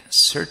make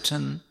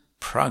certain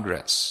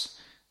progress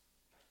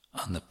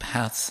on the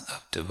path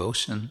of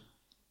devotion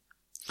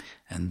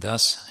and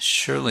thus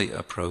surely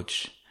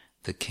approach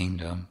the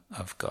kingdom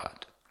of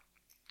God.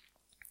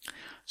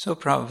 So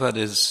Prabhupada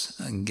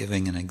is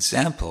giving an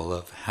example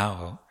of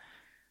how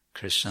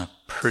Krishna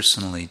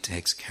personally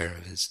takes care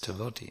of his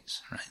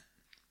devotees, right?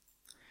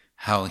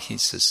 How he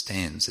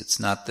sustains. It's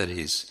not that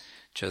he's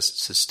just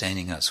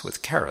sustaining us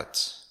with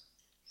carrots.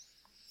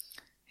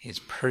 He's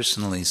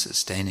personally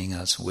sustaining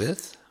us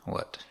with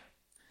what?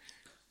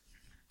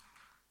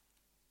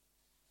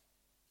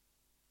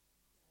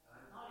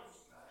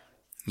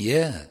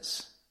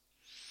 Yes.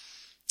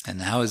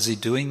 And how is he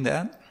doing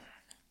that?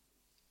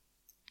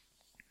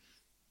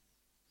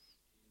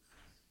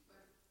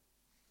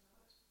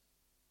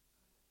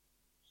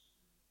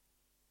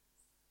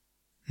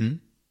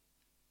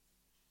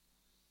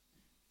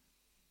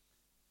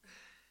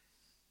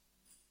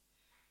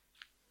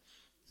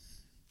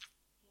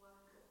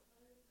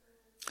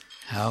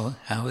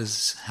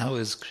 How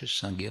is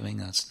Krishna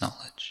giving us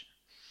knowledge?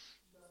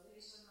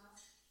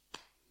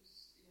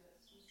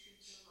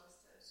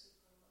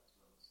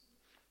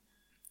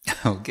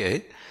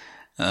 Okay.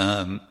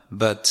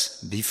 But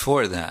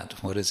before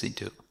that, what does he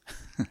do?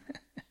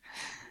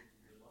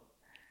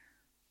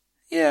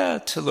 Yeah,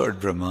 to Lord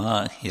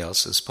Brahma. He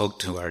also spoke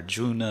to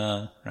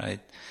Arjuna,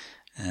 right?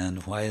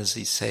 And why does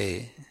he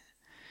say?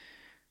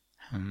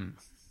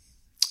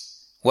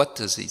 What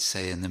does he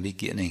say in the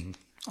beginning,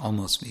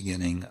 almost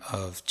beginning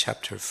of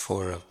chapter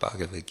 4 of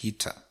Bhagavad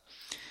Gita,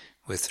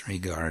 with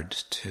regard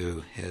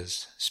to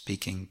his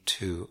speaking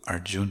to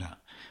Arjuna?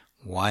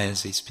 Why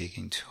is he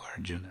speaking to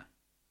Arjuna?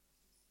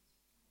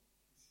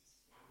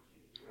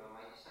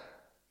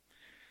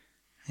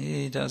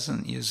 He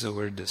doesn't use the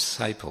word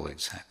disciple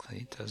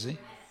exactly, does he?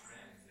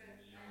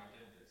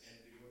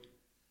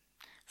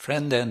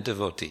 Friend and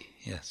devotee,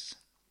 yes.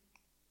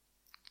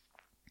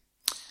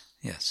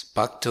 Yes,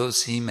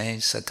 bhaktosi me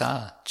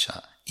saka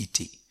cha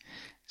iti. He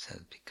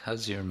says,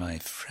 because you're my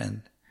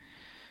friend,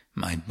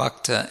 my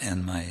bhakta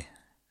and my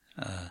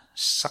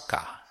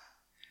saka.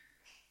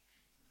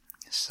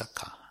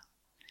 Saka.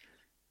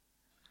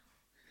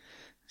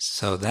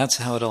 So that's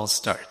how it all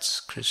starts.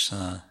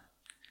 Krishna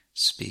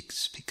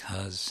speaks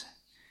because,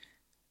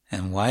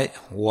 and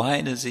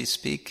why does he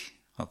speak?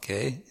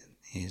 Okay,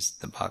 he's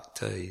the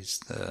bhakta, he's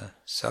the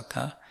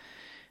saka,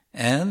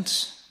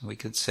 and we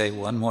could say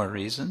one more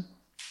reason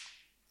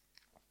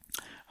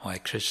why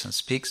Krishna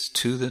speaks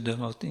to the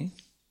devotee.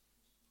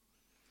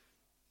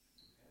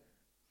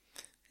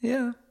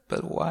 Yeah,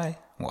 but why?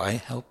 Why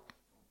help?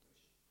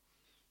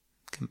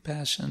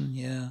 Compassion,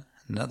 yeah.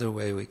 Another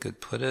way we could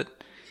put it.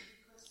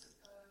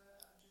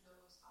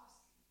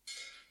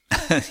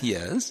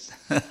 Yes.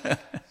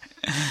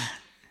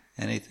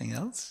 Anything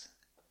else?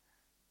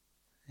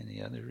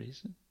 Any other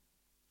reason?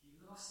 He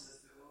loves his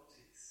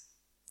devotees.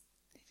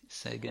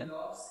 Say again? He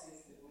loves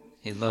his devotees.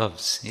 He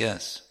loves,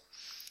 yes.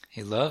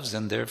 He loves,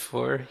 and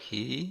therefore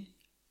he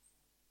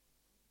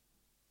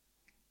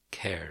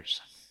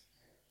cares.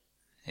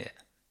 Yeah,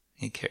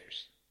 he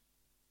cares.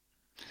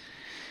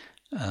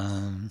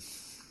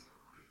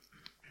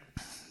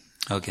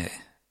 Okay.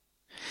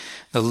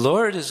 The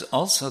Lord is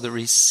also the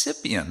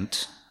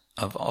recipient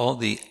of all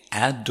the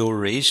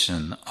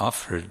adoration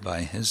offered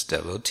by his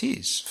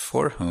devotees,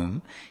 for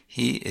whom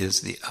he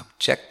is the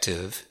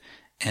objective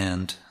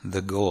and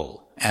the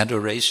goal.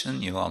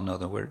 Adoration, you all know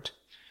the word.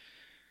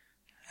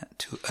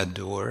 To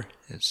adore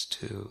is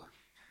to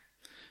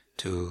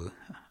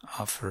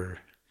offer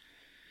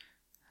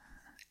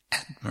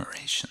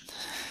admiration.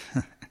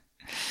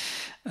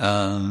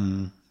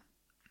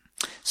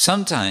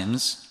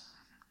 Sometimes,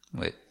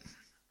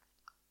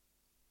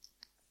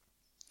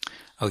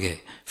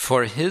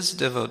 for his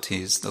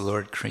devotees, the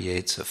Lord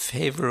creates a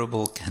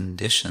favorable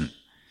condition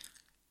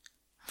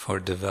for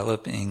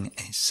developing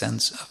a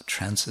sense of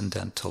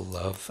transcendental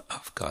love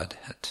of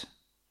Godhead.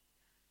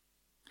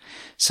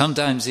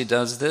 Sometimes he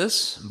does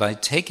this by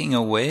taking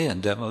away a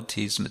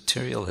devotee's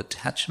material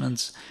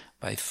attachments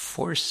by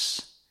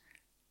force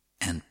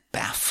and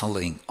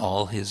baffling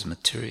all his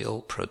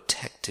material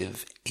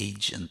protective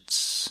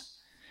agents.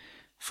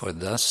 For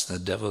thus the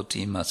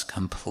devotee must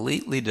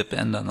completely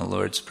depend on the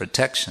Lord's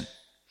protection.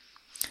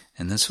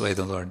 In this way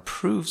the Lord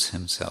proves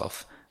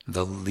himself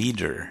the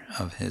leader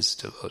of his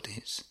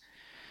devotees.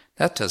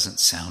 That doesn't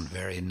sound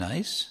very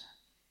nice.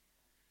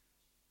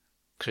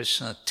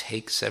 Krishna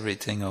takes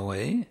everything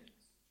away.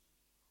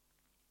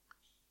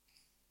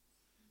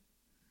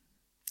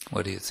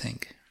 What do you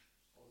think?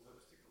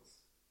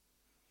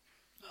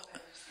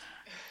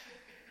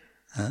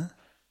 Huh?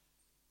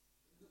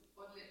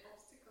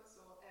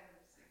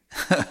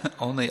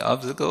 only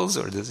obstacles,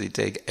 or does he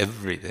take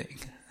everything?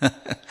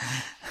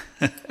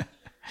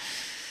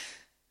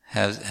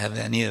 Have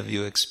any of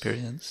you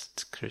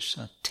experienced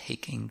Krishna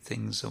taking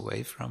things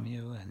away from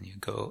you and you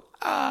go,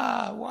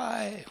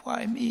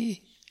 why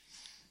me?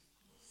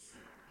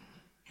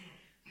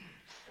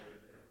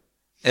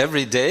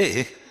 Every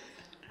day.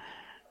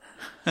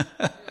 When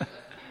Krishna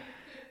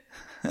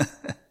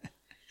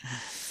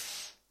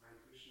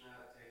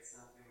takes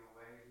something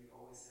away, he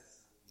always has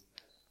something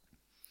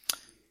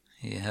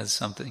better. He has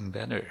something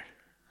better.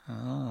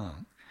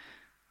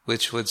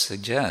 Which would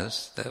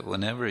suggest that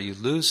whenever you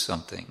lose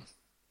something,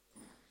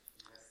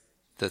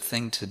 the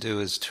thing to do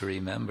is to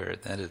remember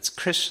that it's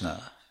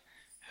Krishna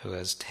who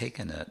has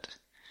taken it.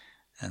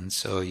 And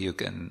so you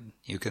can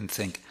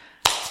think,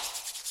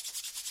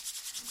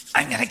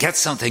 I'm going to get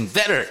something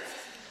better.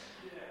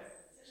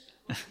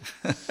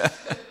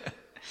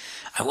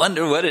 I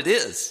wonder what it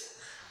is.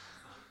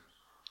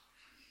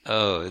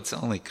 Oh, it's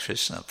only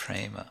Krishna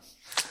prema.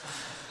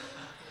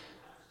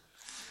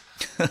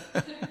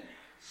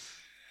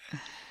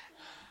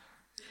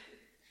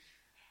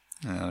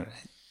 All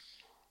right.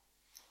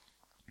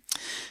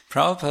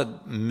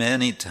 Prabhupada,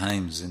 many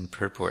times in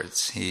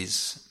purports,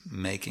 he's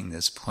making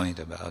this point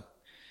about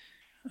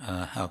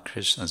how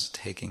Krishna's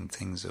taking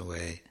things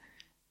away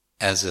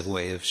as a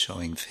way of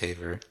showing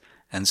favor.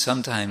 And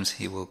sometimes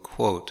he will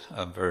quote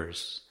a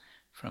verse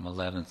from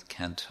 11th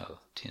canto.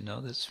 Do you know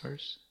this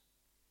verse?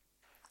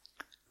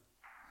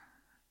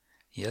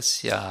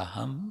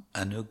 Yasyaham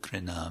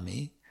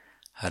anugrinami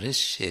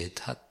harishye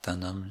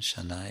tattanam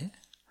shanai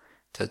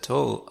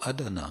tato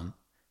adanam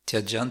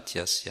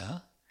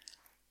tyajantyasya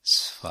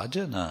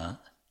svajana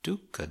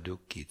dukkha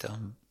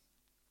dukkitam.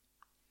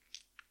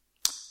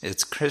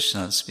 It's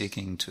Krishna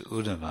speaking to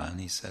Uddhava, and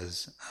he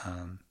says,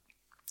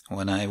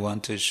 when I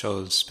want to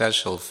show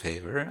special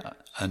favor,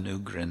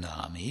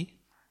 anugrinami,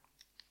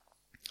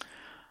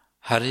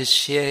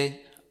 harishye,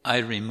 I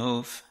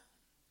remove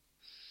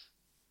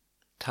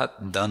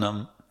tat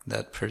dhanam,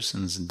 that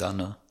person's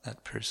dhana,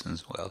 that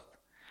person's wealth.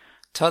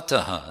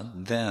 Tataha,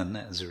 then,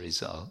 as a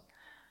result,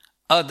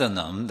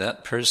 adanam,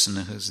 that person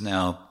who's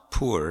now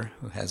poor,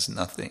 who has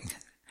nothing.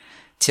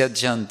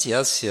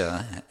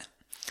 Tyajantyasya,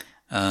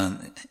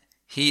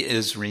 he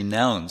is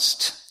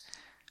renounced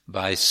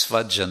by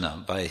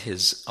svajana, by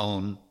his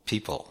own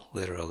people,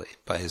 literally,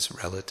 by his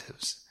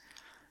relatives.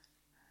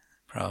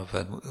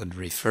 Prabhupada would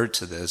refer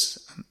to this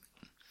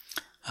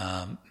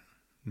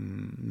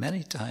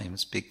many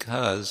times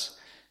because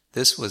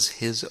this was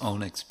his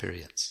own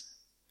experience.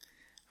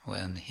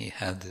 When he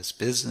had this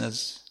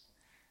business,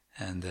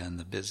 and then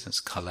the business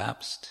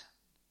collapsed,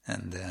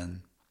 and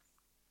then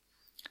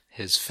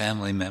his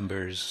family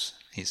members,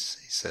 he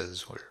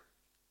says, were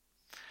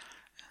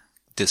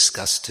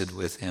disgusted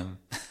with him.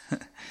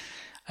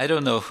 I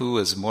don't know who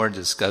was more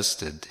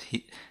disgusted,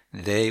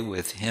 they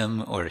with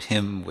him or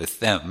him with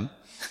them.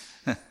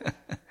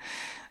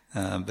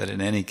 But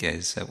in any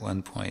case, at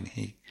one point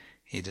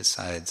he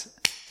decides,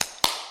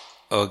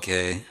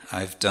 okay,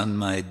 I've done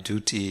my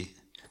duty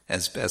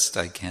as best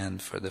I can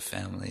for the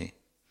family.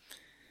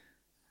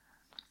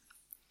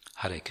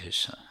 Hare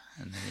Krishna.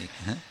 And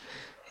then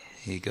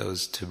he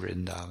goes to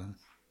Vrindavan.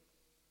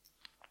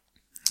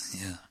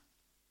 Yeah.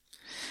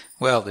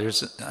 Well,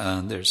 there's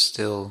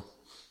still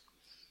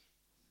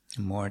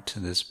more to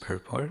this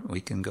purport.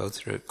 We can go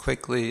through it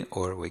quickly,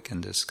 or we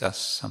can discuss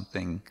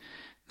something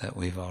that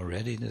we've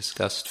already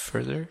discussed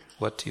further.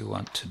 What do you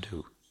want to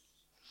do?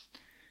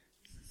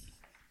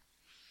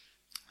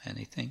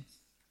 Anything?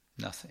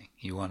 Nothing.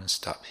 You want to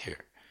stop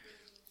here?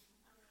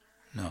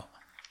 No.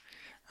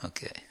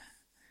 Okay.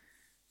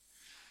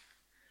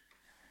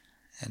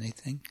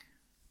 Anything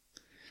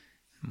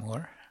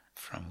more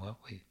from what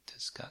we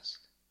discussed?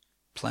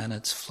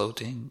 Planets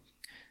floating,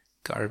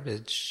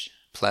 garbage,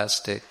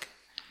 plastic.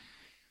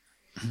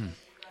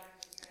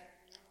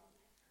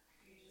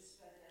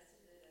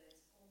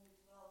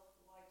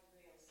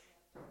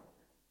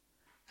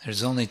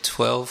 There's only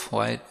 12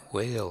 white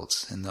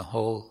whales in the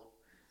whole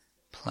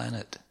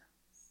planet.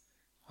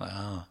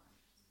 Wow.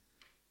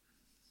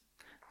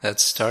 That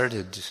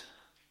started,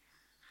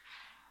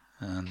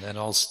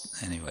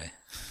 anyway.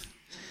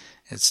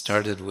 It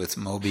started with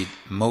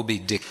Moby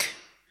Dick,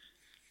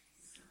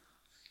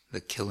 the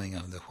killing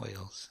of the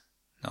whales.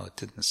 No, it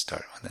didn't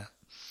start with that.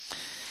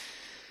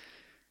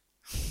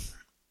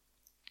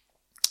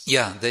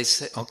 Yeah, they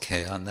say,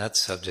 okay, on that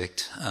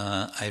subject,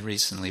 I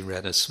recently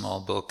read a small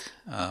book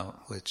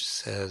which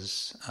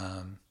says,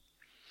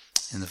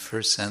 in the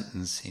first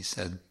sentence, he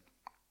said,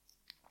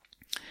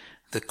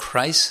 the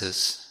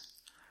crisis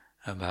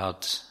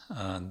about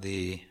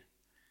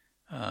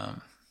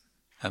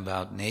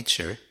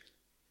nature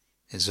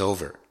is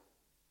over.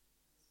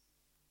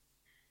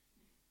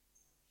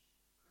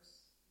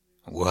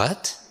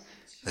 What?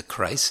 The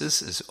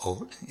crisis is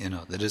over?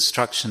 The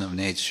destruction of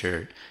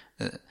nature,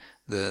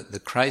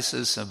 the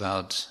crisis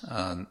about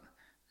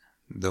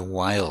the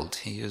wild,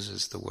 he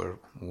uses the word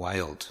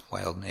wild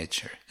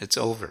nature. It's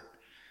over.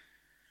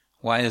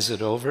 Why is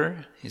it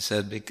over? He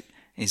said,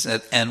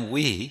 and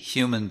we,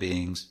 human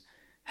beings,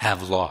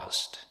 have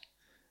lost.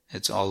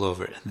 It's all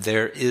over.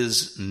 There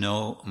is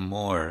no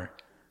more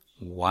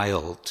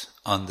wild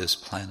on this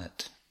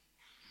planet.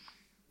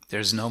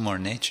 There's no more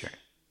nature.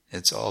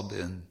 It's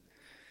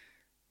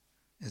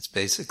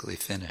basically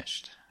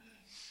finished.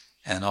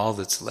 And all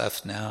that's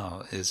left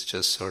now is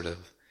just sort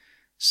of,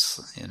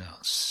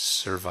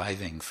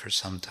 surviving for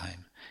some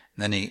time.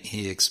 And then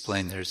he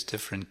explained there's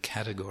different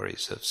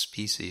categories of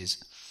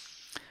species,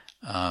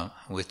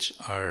 which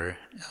are,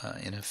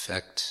 in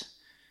effect,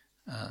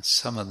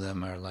 some of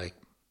them are like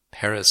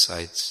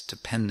parasites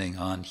depending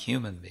on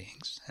human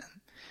beings,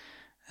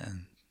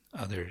 and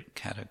other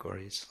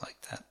categories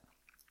like that.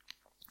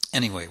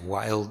 Anyway,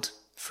 wild,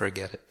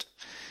 forget it.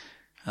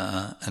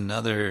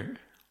 Another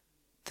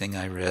thing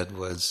I read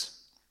was,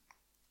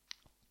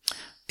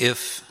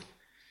 if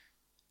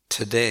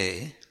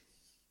today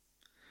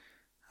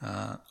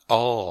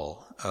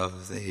all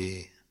of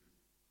the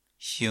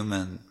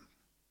human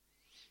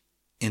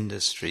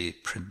industry,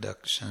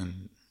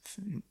 production,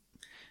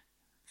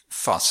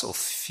 fossil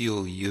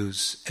fuel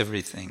use,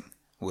 everything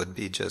would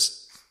be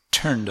just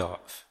turned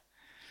off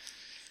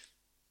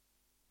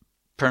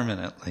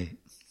permanently.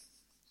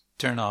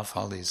 Turn off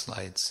all these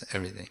lights,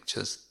 everything,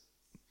 just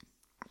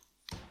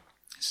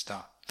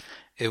stop.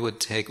 It would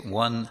take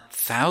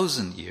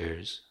 1,000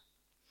 years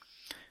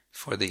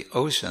for the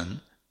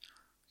ocean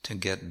to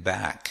get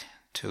back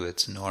to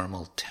its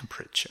normal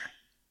temperature.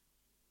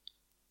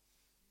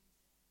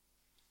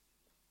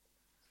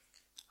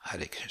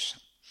 Hare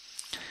Krishna.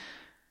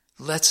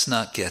 Let's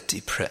not get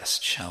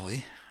depressed, shall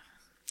we?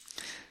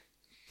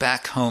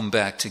 Back home,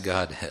 back to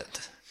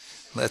Godhead.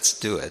 Let's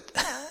do it.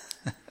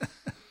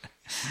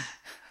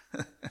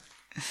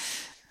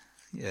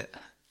 Yeah.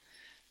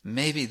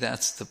 Maybe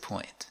that's the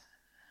point.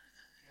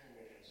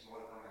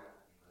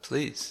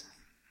 Please.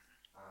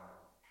 I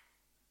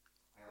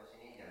was in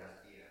India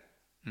last year.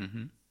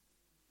 Mm-hmm.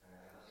 I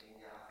was in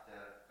India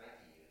after 20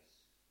 years.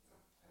 I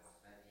was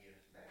 20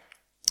 years back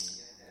in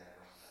India, and then I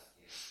was last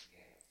year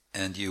again.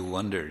 And you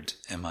wondered,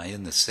 am I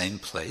in the same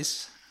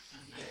place?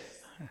 Yes.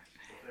 The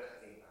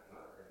first thing,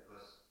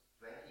 because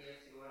 20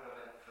 years ago,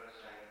 when the first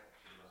time,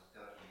 it was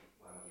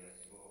 31 years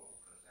ago, the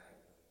first time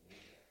I was in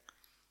India,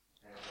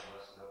 and there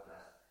was no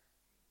plastic.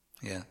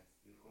 Yeah.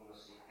 You could not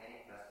see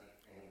any plastic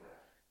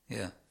anywhere.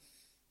 Yeah. I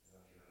don't know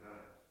if you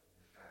remember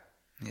the time.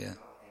 Yeah.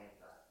 Not any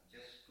plastic.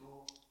 Just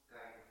two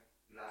kind of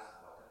glass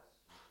bottles.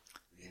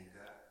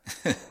 Limca.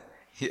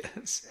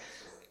 Yes.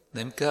 That's all.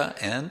 Limca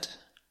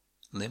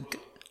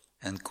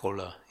and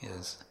cola.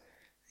 Yes.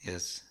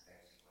 Yes.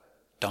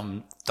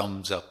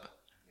 Thumbs up.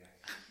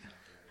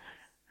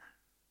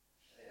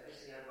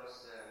 Everything else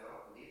was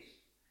leaves,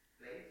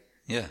 plates,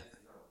 Yeah. and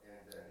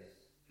this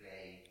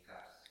clay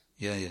cups.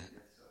 Yeah. Yeah.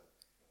 That's all.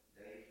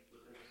 They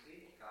put in the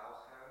street,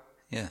 cow's ham,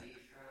 Yeah.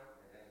 beef ham,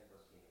 and then it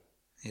was dinner.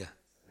 Yeah.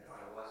 And then I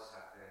was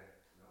after,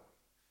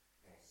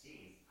 and see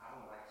how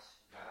much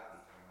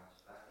garbage, how much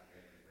plastic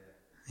everywhere.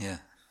 Yeah.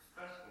 The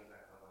first thing I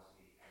thought was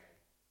really heavy.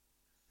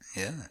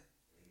 Yeah.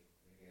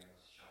 Maybe I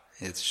was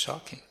shocked. It's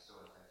shocking. I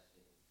saw such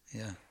things.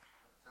 Yeah.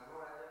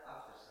 Somehow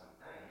after some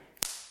time,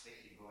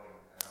 especially going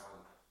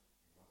around,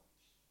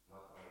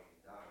 not only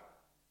in Dharma,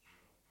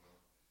 for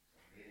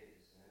some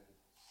villages, and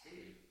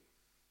still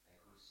I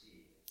could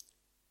see that.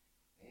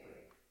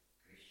 Anyway,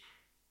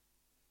 Krishna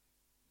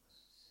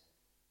was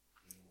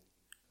feeling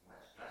so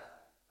much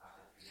plastic.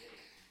 After 3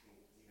 days, you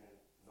couldn't even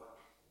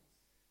notice things.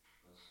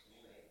 Because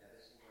anyway,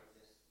 everything was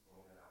just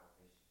going around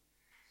Krishna.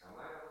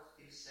 Somehow I was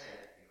still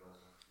sad because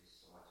of this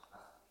so much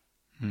plastic.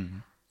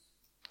 Hmm.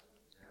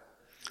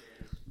 After 3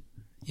 days,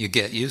 You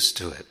get used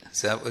to it.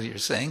 Is that what you're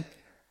saying?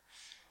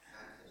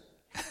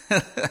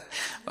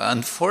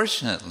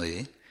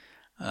 Unfortunately,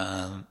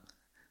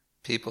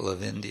 people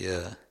of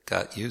India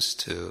got used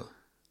to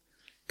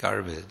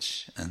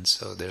garbage, and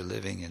so they're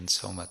living in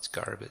so much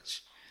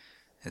garbage.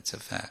 It's a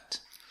fact.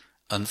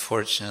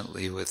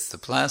 Unfortunately, with the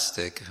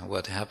plastic,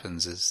 what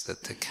happens is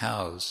that the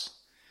cows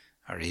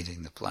are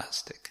eating the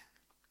plastic.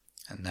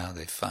 And now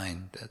they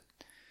find that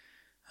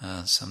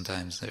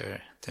sometimes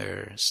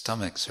their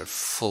stomachs are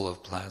full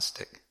of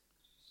plastic.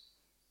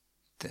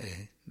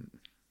 There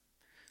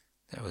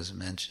was who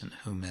mentioned,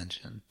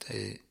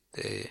 I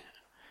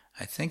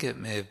think it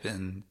may have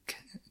been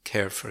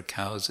Care for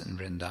Cows in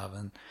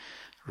Vrindavan,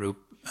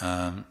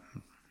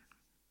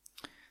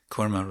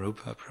 Kurma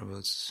Rupa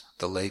Prabhu's,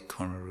 the late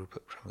Kurma Rupa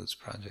Prabhu's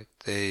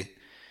project. They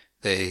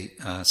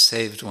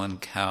saved one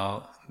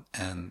cow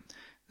and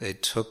they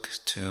took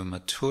to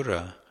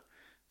Mathura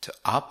to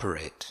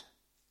operate,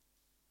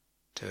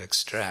 to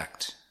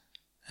extract.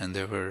 And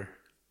there were,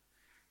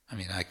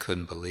 I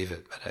couldn't believe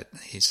it, but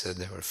he said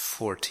there were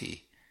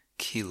 40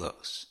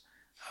 kilos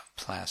of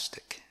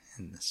plastic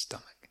in the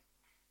stomach.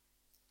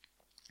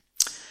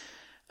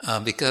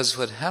 Because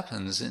what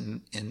happens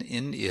in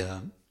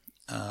India,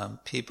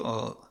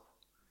 people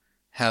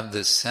have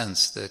this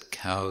sense that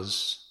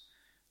cows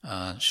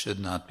should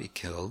not be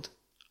killed,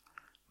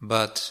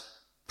 but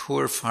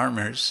poor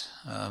farmers,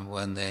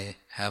 when they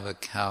have a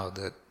cow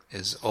that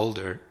is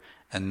older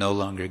and no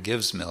longer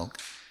gives milk,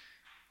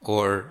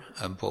 or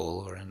a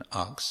bull or an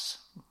ox,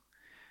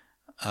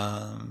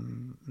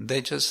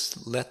 they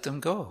just let them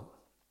go.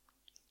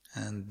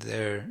 And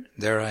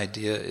their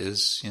idea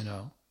is,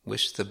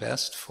 wish the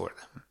best for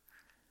them.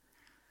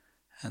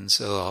 And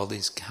so all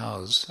these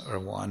cows are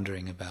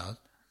wandering about,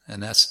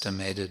 an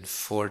estimated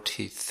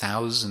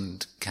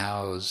 40,000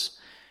 cows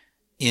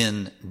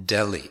in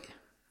Delhi,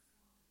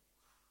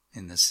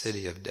 in the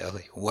city of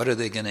Delhi. What are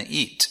they going to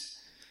eat?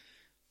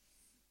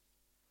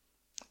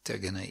 They're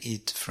going to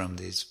eat from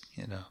these,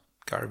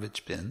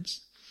 garbage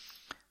bins.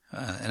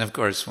 And of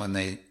course, when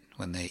they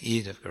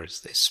eat, of course,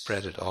 they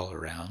spread it all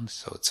around,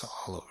 so it's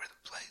all over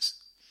the place.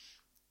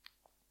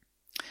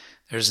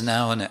 There's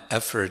now an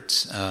effort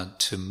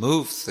to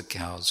move the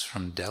cows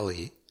from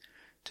Delhi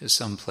to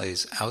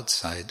someplace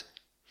outside.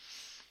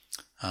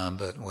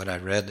 But what I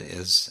read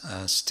is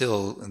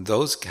still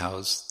those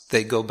cows,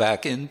 they go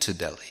back into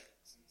Delhi.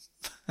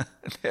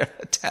 They're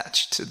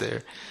attached to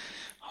their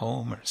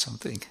home or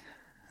something.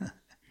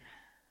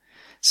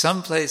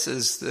 Some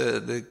places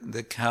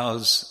the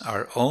cows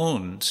are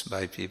owned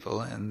by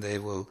people, and they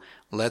will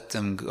let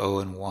them go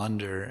and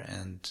wander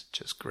and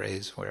just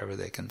graze wherever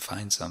they can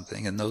find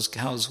something, and those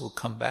cows will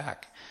come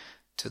back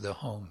to the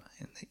home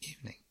in the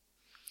evening.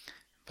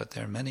 But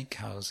there are many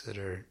cows that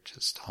are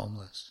just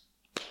homeless.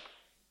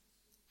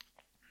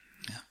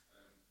 Yeah.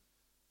 I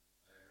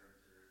heard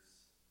there's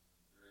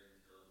very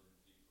intelligent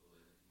people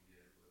in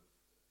India who have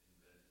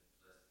invented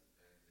plastic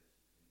bags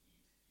that you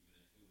can eat, even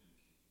a human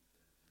can eat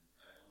them. And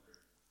I wonder,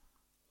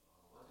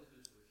 what is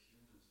it with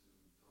humans who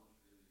don't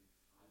really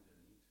find a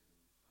need to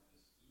find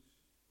a solution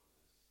for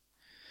this?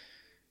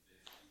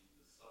 They see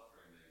the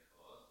suffering they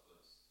cause,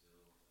 but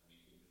still,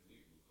 even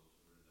we will go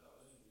to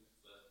Vrindavan and use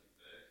plastic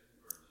bags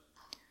and burn them.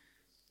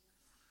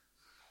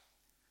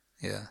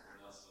 Yeah.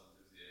 We're not so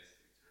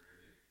enthusiastic to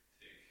really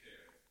take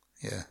care.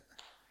 Yeah.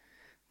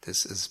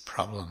 This is a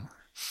problem.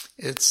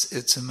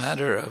 It's a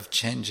matter of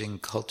changing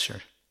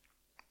culture.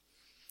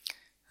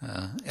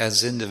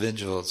 As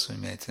individuals, we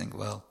may think,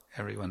 well,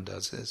 everyone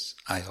does this,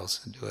 I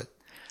also do it.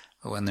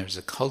 But when there's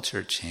a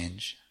culture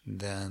change,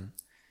 then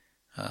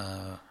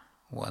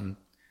one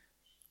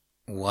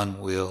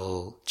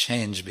will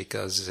change,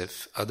 because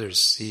if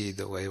others see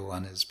the way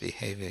one is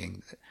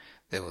behaving,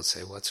 they will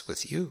say, what's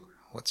with you?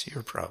 What's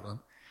your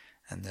problem?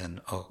 And then,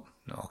 oh,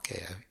 no,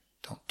 okay, I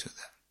don't do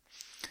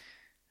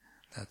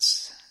that.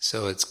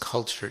 So it's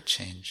culture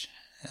change.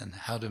 And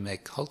how to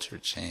make culture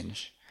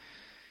change?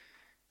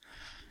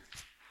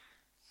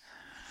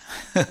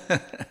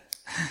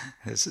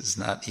 This is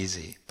not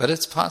easy, but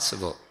it's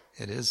possible.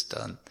 It is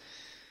done.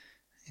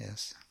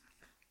 Yes.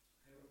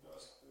 I would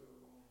ask the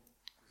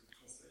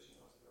translation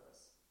of the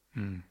verse.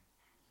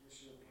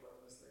 Usually people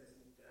translate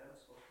in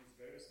terms of his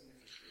various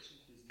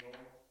manifestations. He is known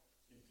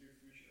in three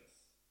features.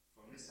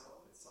 For me, it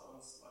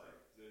sounds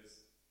like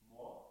there's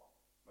more,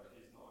 but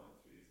he's known in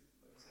three.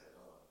 Let me say it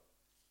all.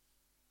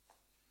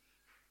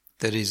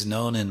 That he's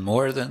known in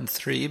more than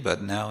three,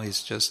 but now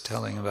he's just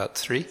telling about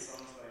three? It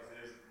sounds like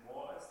there's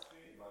more as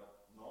three, but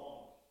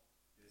known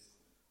is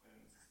in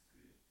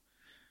three.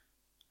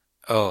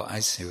 Oh, I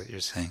see what you're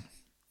saying.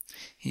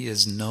 He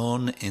is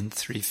known in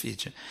three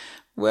features.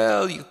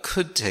 Well, you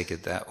could take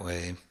it that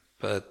way,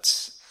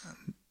 but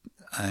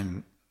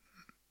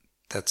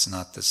that's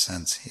not the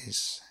sense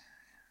he's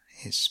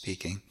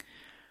speaking.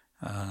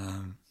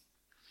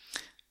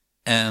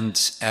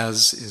 And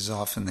as is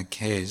often the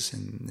case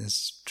in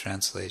this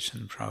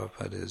translation,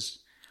 Prabhupada is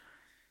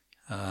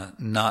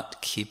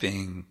not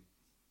keeping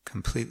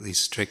completely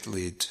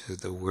strictly to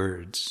the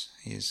words.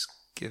 He's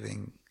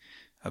giving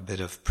a bit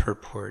of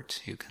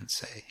purport, you can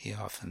say. He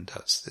often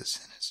does this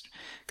in his,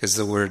 because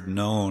the word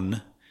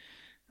known,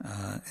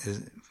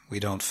 we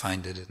don't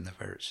find it in the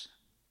verse.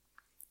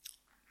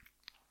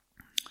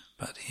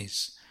 But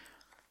he's,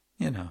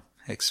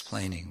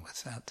 explaining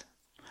with that.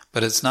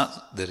 But it's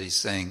not that he's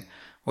saying,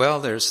 well,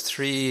 there's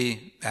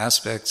three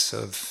aspects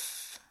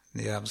of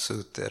the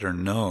Absolute that are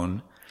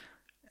known,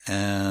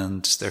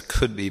 and there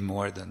could be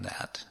more than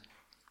that.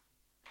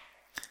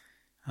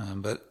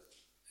 But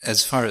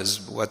as far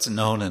as what's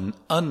known and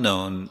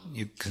unknown,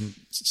 you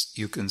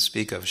can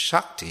speak of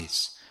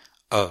Shaktis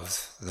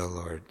of the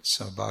Lord.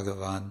 So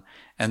Bhagavan,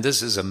 and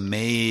this is a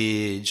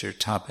major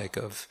topic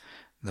of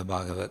the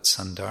Bhagavat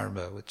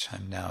Sandarbha, which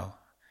I'm now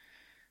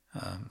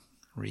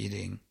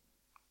reading,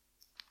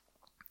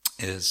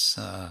 is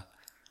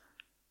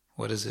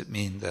what does it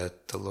mean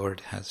that the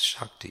Lord has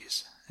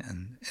Shaktis?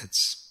 And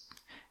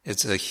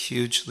it's a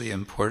hugely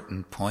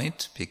important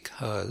point,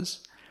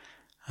 because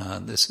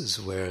this is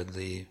where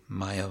the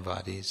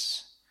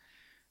Mayavadis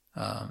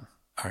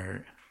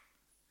are.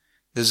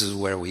 This is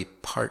where we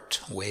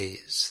part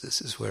ways.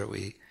 This is where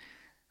we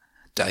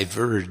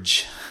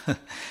diverge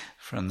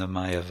from the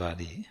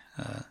Mayavadi,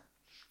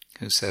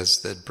 who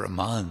says that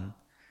Brahman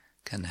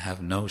can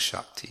have no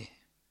Shakti.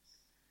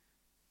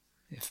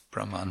 If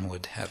Brahman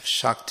would have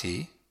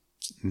Shakti,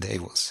 they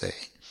will say,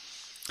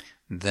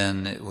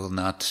 then it will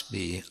not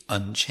be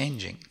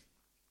unchanging.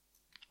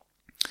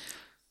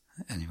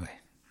 Anyway,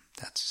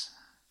 that's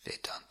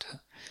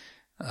Vedanta.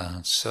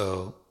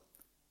 So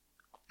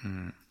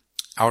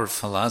our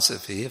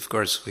philosophy, of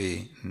course,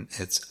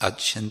 it's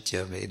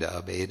Achintya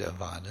Veda Veda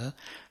Vada,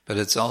 but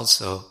it's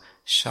also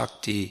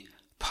Shakti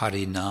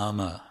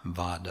Parinama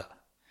Vada,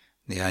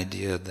 the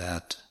idea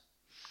that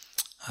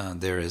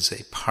there is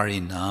a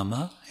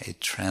parinama, a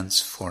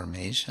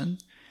transformation,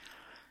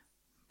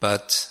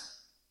 but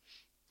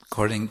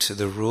according to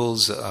the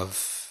rules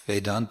of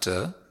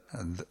Vedanta,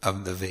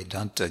 of the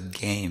Vedanta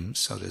game,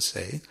 so to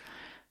say,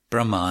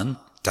 Brahman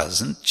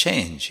doesn't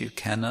change. You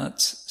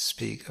cannot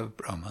speak of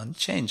Brahman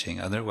changing,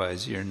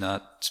 otherwise you're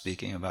not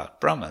speaking about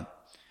Brahman.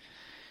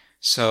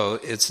 So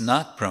it's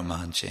not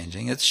Brahman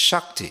changing, it's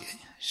Shakti.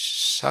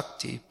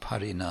 Shakti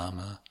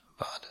Parinama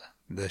Vada.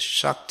 The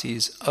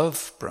Shaktis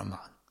of Brahman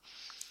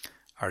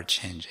are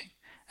changing.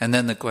 And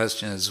then the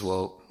question is,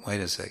 well,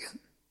 wait a second.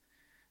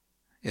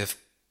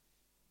 If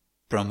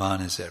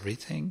Brahman is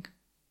everything,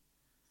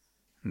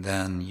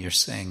 then you're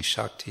saying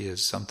Shakti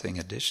is something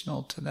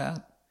additional to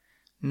that?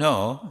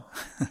 No.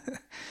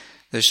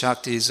 The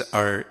Shaktis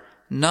are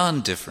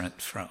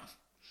non-different from.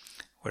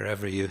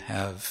 Wherever you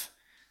have,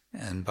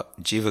 and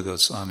Jiva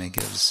Goswami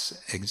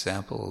gives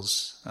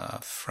examples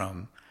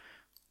from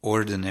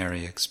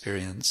ordinary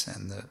experience,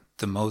 and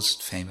the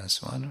most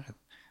famous one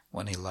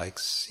he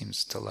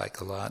seems to like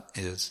a lot,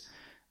 is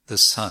the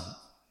sun.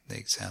 The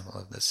example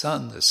of the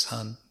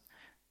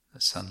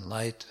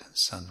sunlight,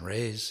 sun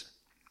rays.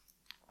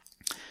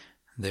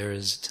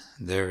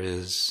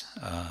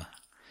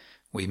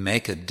 We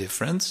make a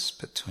difference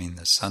between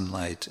the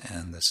sunlight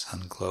and the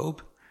sun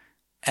globe,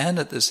 and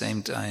at the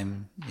same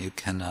time, you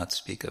cannot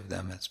speak of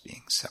them as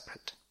being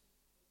separate.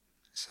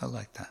 So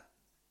like that.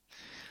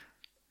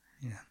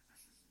 Yeah.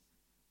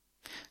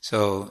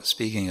 So,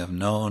 speaking of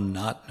known,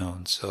 not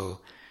known,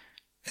 so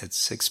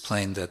it's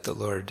explained that the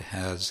Lord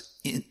has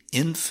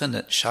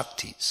infinite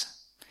Shaktis,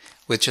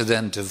 which are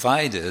then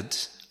divided,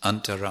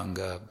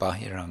 antaranga,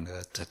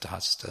 bahiranga,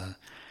 tatastha,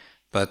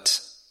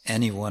 but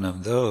any one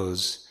of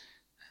those,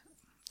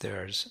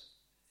 there's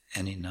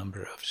any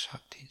number of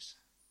Shaktis.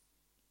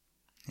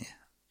 Yeah.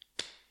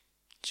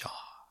 Jai.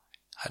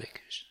 Hare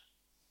Krishna.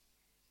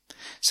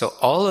 So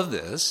all of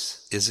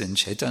this is in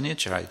Chaitanya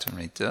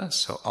Charitamrita.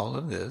 So all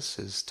of this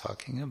is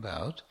talking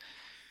about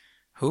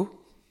who?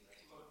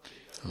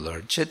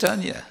 Lord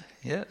Chaitanya.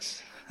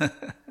 Yes.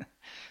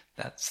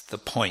 That's the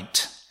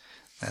point.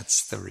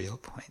 That's the real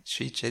point.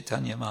 Sri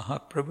Chaitanya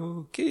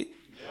Mahaprabhu ki.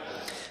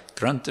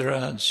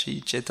 Grantaraj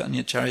Sri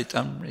Chaitanya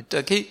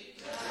Charitamrita ki.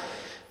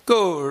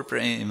 Gaur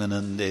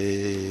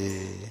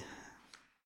Premanande.